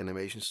 2D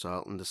animation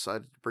style and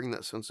decided to bring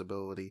that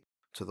sensibility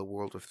to the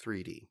world of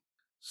 3D.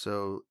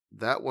 So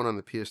that one on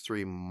the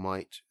PS3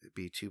 might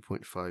be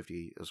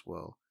 2.5D as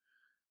well.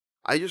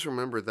 I just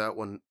remember that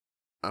one.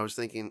 I was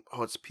thinking,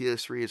 oh, it's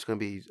PS3, it's going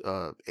to be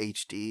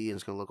HD, and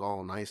it's going to look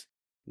all nice.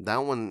 That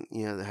one,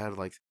 they had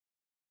like,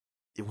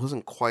 it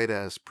wasn't quite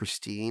as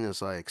pristine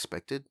as I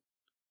expected.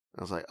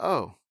 I was like,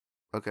 oh,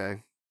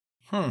 okay.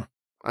 I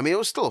mean, it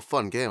was still a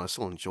fun game. I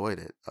still enjoyed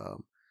it.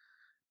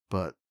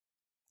 But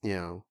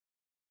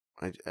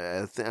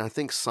I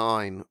think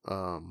Sign,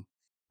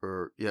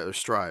 or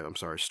Strive. I'm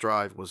sorry,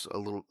 Strive was a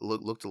little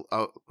looked.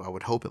 I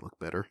would hope it looked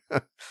better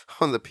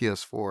on the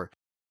PS4.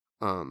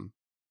 Um,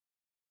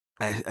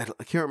 I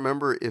can't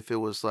remember if it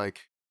was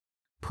like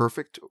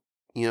perfect,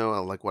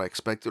 like what I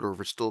expected, or if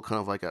it's still kind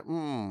of like that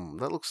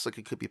looks like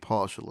it could be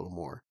polished a little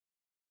more.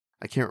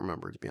 I can't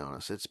remember, to be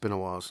honest. It's been a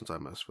while since I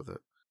messed with it.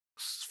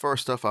 As far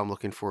as stuff I'm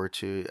looking forward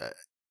to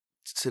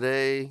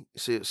today,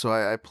 so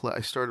I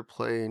started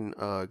playing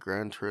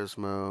Gran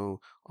Turismo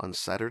on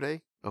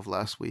Saturday of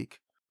last week,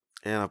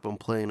 and I've been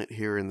playing it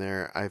here and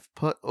there. I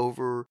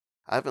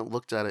haven't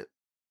looked at it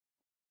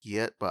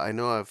yet, but I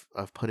know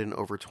I've put in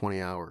over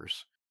 20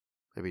 hours,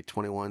 maybe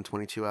 21,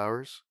 22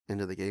 hours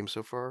into the game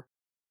so far.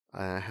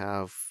 I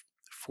have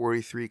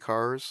 43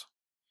 cars.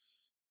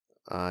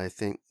 I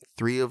think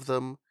 3 of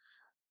them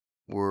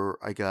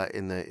I got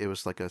it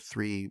was like a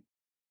 3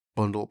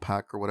 bundle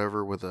pack or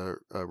whatever with a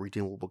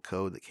redeemable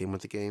code that came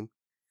with the game.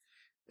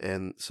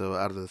 And so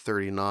out of the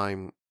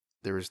 39,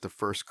 there was the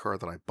first car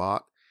that I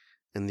bought,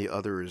 and the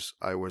others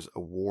I was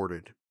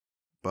awarded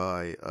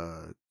by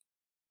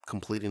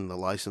completing the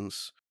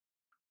license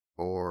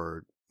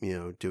or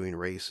doing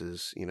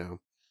races.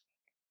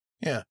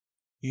 Yeah.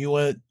 You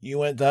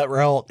went that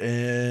route,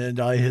 and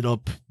I hit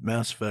up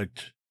Mass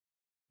Effect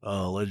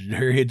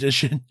Legendary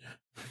Edition.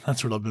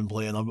 That's what I've been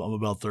playing. I'm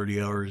about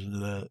 30 hours into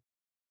that.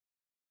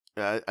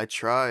 I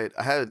tried.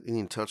 I hadn't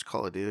even touched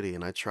Call of Duty,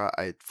 and I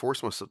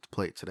forced myself to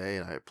play it today,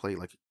 and I played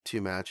like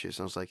 2 matches.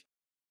 And I was like,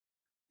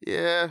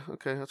 yeah,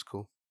 okay, that's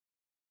cool.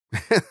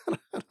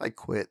 I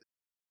quit.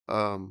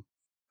 Um,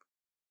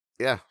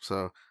 yeah.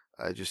 So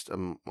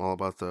I'm all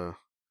about the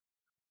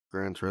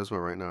Gran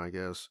Turismo right now. I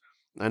guess.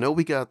 I know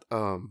we got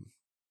the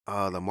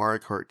Mario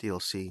Kart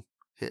DLC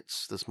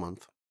hits this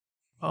month.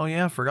 Oh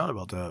yeah, I forgot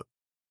about that.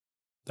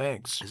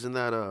 Thanks. Isn't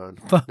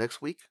that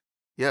next week?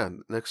 Yeah,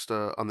 next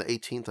on the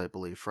 18th, I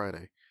believe,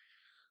 Friday.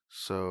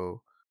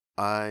 So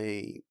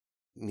I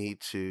need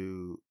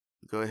to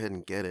go ahead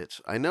and get it.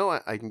 I know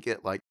I can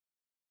get like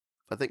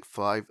I think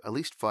at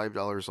least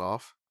 $5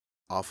 off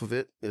of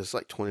it. It's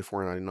like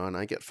 $24.99.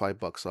 I get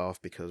 $5 off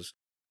because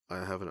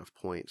I have enough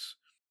points.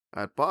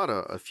 I bought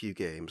a few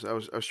games. I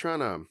was trying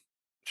to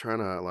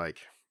like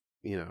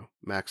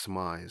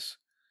maximize,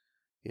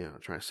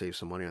 trying to save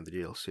some money on the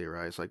DLC.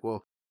 Right? It's like,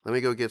 well, let me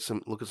go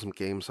look at some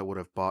games I would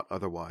have bought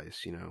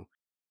otherwise.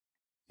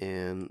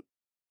 And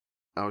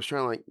I was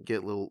trying to like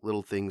get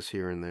little things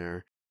here and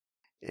there,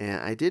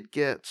 and I did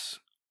get.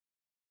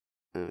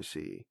 Let me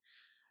see.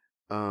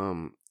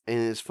 And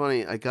it's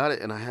funny. I got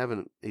it, and I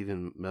haven't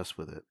even messed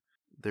with it.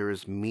 There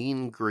is the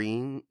Mean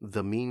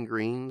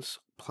Greens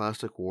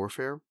Plastic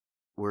Warfare,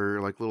 where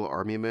you're like little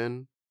army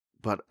men,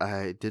 but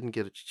I didn't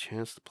get a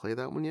chance to play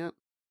that one yet.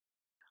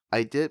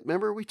 I did.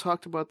 Remember we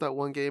talked about that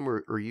one game,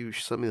 or you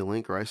sent me the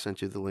link, or I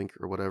sent you the link,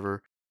 or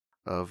whatever,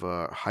 of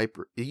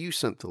hyper. You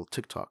sent the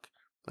TikTok,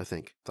 I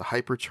think, the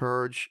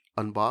Hypercharge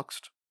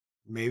Unboxed.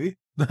 Maybe.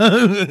 Where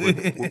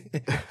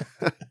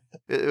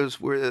it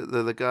was where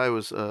the guy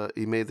was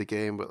he made the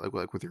game, but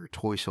like with your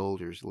toy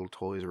soldiers, little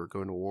toys that were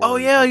going to war. Oh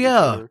And yeah, fighting each yeah,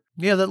 other.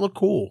 yeah. That looked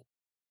cool.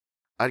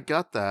 I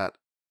got that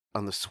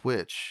on the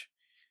Switch,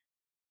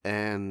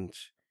 and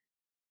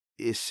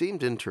it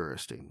seemed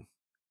interesting.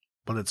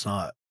 But it's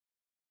not.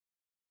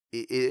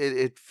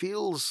 It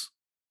feels.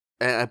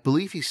 And I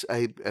believe if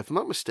I'm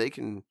not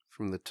mistaken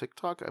from the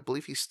TikTok, I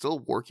believe he's still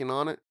working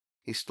on it.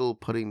 He's still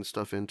putting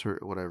stuff into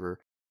it, whatever,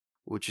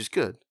 which is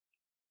good.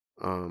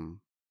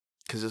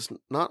 Because it's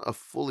not a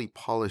fully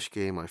polished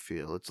game. I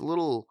feel it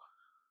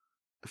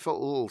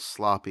felt a little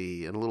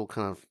sloppy and a little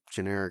kind of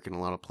generic in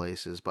a lot of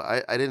places.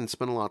 But I didn't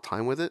spend a lot of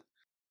time with it.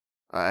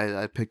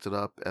 I picked it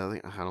up. I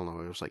think I don't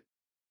know. It was like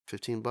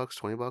 $15,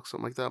 $20,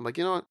 something like that. I'm like,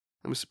 you know what?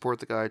 Let me support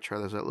the guy. Try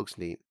this. That looks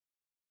neat.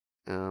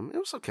 It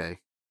was okay.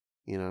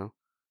 You know,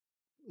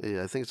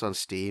 yeah, I think it's on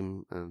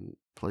Steam and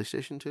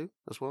PlayStation 2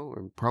 as well,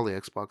 or probably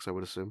Xbox. I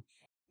would assume.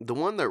 The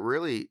one that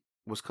really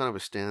was kind of a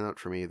standout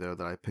for me though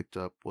that I picked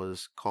up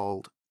was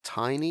called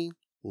Tiny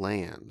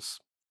Lands.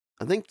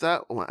 I think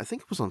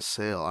it was on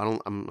sale.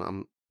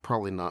 I'm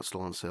probably not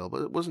still on sale,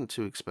 but it wasn't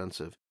too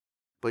expensive.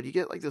 But you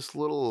get like you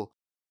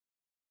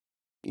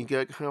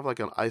get kind of like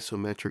an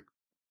isometric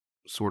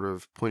sort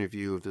of point of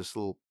view of this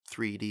little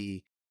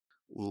 3D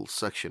little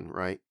section,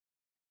 right?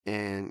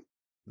 And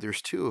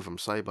there's two of them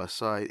side by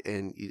side,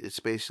 and it's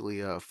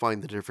basically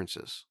find the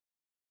differences.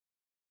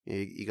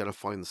 You got to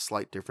find the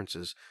slight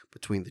differences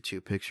between the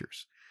two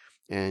pictures,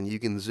 and you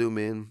can zoom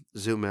in,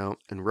 zoom out,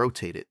 and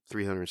rotate it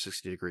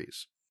 360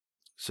 degrees.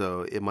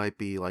 So it might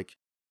be like,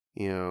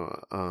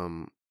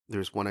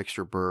 there's one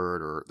extra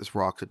bird, or this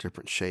rock's a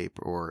different shape,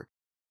 or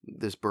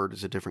this bird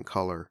is a different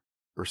color,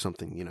 or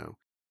something.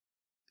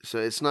 So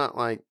it's not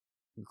like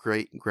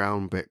great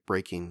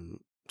groundbreaking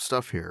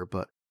stuff here,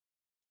 but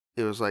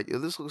it was like,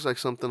 this looks like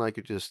something I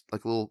could just,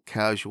 like a little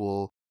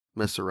casual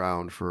mess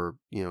around for,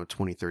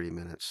 20, 30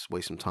 minutes,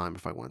 waste some time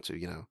if I want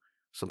to,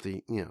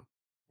 something.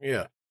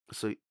 Yeah.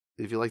 So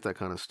if you like that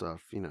kind of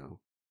stuff,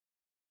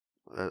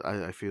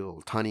 I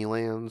feel Tiny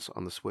Lands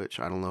on the Switch.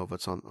 I don't know if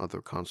it's on other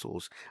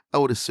consoles. I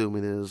would assume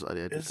it is. I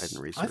didn't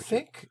research I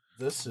think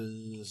this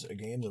is a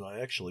game that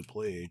I actually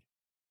played.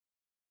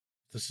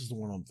 This is the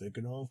one I'm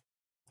thinking of.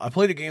 I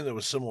played a game that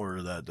was similar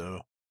to that,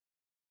 though.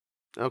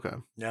 Okay.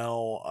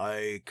 Now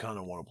I kind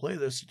of want to play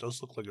this. It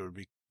does look like it would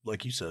be,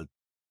 like you said,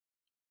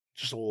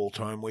 just a little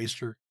time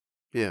waster.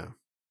 Yeah.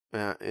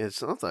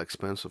 It's not that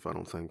expensive, I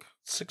don't think.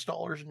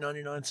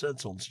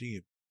 $6.99 on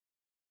Steam.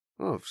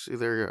 Oh, see,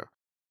 there you go.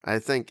 I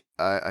think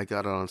I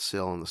got it on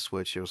sale on the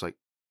Switch. It was like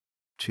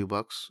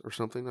 $2 or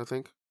something, I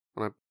think,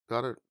 when I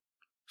got it.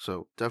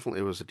 So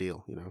definitely it was a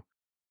deal.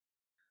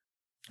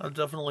 I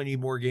definitely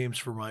need more games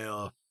for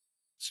my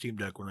Steam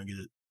Deck when I get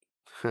it.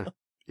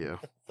 Yeah.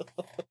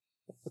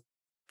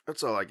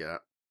 That's all I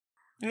got.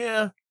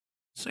 Yeah,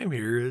 same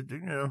here.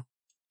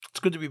 It's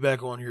good to be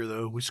back on here,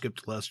 though. We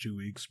skipped the last 2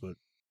 weeks, but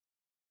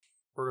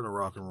we're going to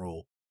rock and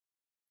roll.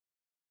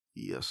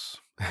 Yes.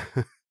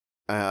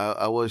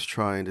 I was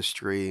trying to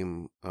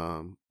stream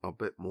a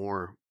bit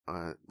more.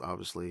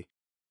 Obviously,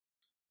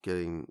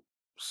 getting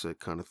sick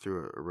kind of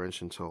threw a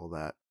wrench into all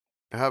that.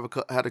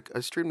 I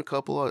streamed a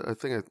couple. I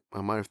think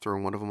I might have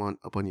thrown one of them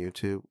up on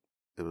YouTube.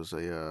 It was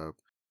a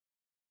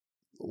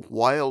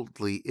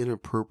wildly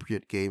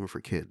inappropriate game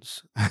for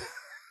kids.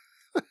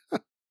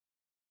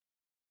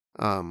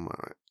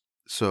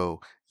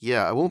 So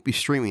yeah, I won't be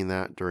streaming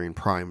that during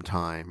prime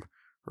time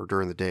or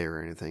during the day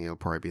or anything. It'll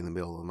probably be in the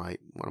middle of the night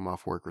when I'm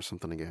off work or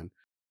something again.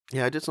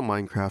 Yeah, I did some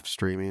Minecraft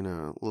streaming,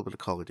 a little bit of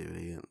Call of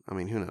Duty, and I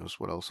mean, who knows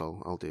what else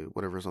I'll do?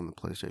 Whatever's on the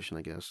PlayStation,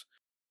 I guess.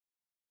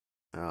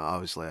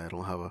 Obviously, I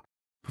don't have a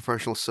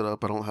professional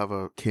setup. I don't have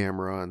a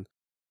camera,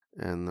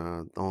 and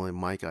the only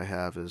mic I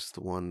have is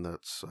the one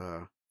that's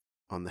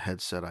on the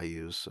headset I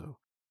use. So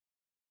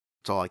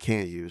it's all I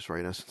can use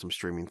right now since I'm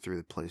streaming through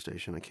the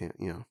PlayStation. I can't,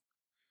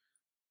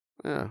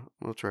 Yeah,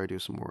 we'll try to do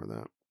some more of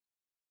that.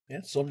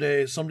 Yeah,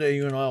 someday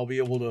you and I will be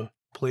able to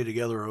play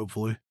together,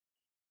 hopefully.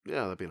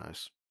 Yeah, that'd be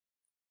nice.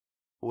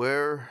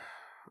 Where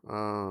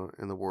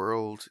in the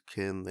world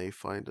can they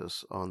find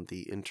us on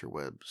the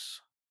interwebs?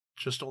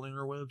 Just on the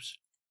interwebs?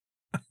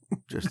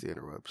 Just the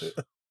interwebs.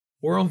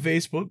 We're on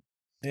Facebook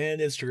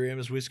and Instagram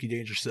as Whiskey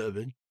Danger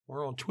 7.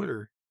 We're on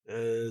Twitter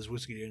as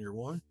Whiskey Danger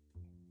 1.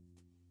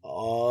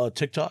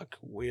 TikTok,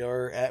 we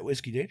are at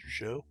Whiskey Danger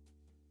Show.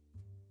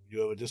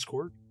 You have a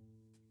Discord.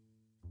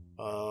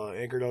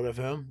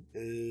 Anchor.fm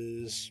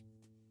is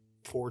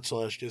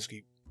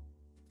 /Disky.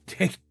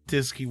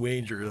 Disky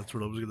Wanger, that's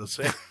what I was going to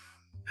say.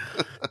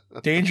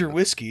 Danger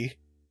Whiskey.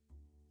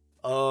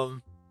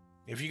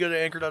 If you go to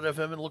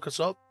Anchor.fm and look us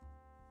up,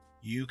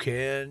 you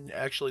can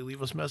actually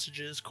leave us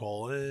messages,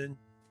 call in,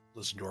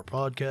 listen to our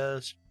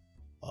podcast.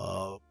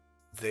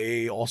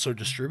 They also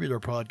distribute our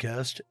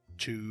podcast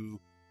to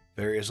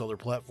various other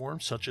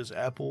platforms such as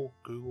Apple,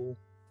 Google,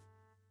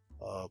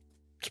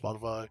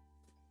 Spotify.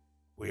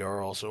 We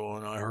are also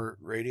on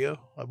iHeartRadio,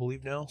 I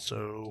believe now.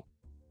 So,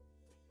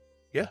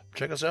 yeah,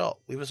 check us out.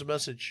 Leave us a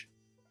message.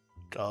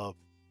 Want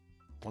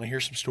to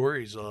hear some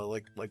stories?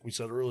 Like we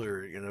said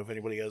earlier, if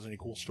anybody has any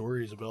cool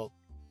stories about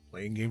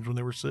playing games when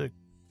they were sick,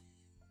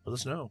 let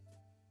us know.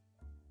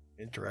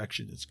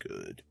 Interaction is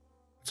good.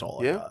 That's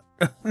all I got.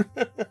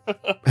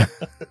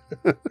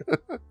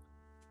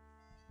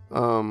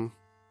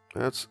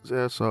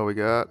 That's all we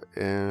got,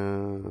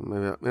 and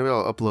maybe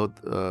I'll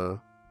upload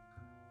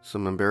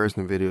some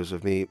embarrassing videos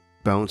of me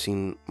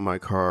bouncing my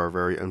car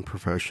very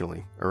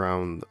unprofessionally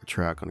around a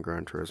track on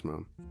Gran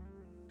Turismo.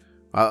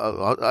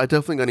 I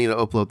definitely gonna need to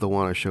upload the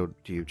one I showed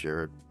to you,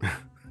 Jared.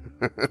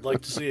 I'd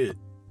like to see it.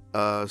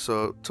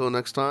 So till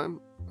next time,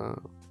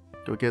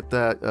 go get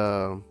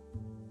that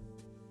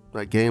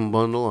game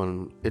bundle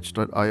on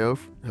itch.io.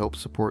 Help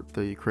support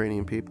the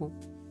Ukrainian people.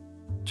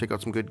 Check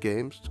out some good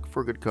games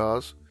for a good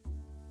cause.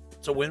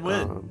 It's a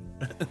win-win.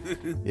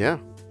 Yeah.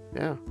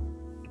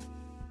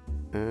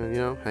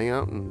 And hang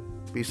out and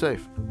be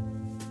safe.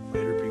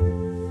 Later, people.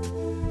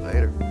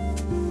 Later.